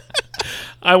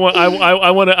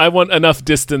 I want enough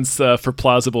distance for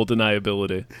plausible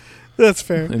deniability. That's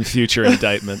fair. In future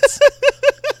indictments.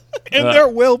 And there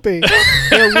will be.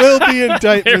 There will be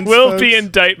indictments. There will be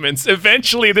indictments.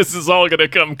 Eventually, this is all going to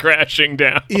come crashing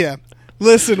down. Yeah.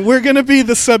 Listen, we're going to be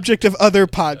the subject of other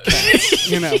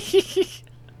podcasts,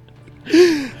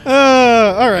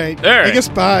 all right. I guess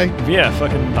bye. Yeah,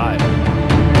 fucking bye.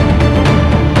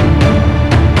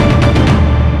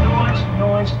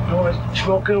 Noise,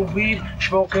 smoking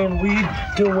weed,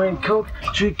 doing coke,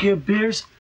 drinking beers.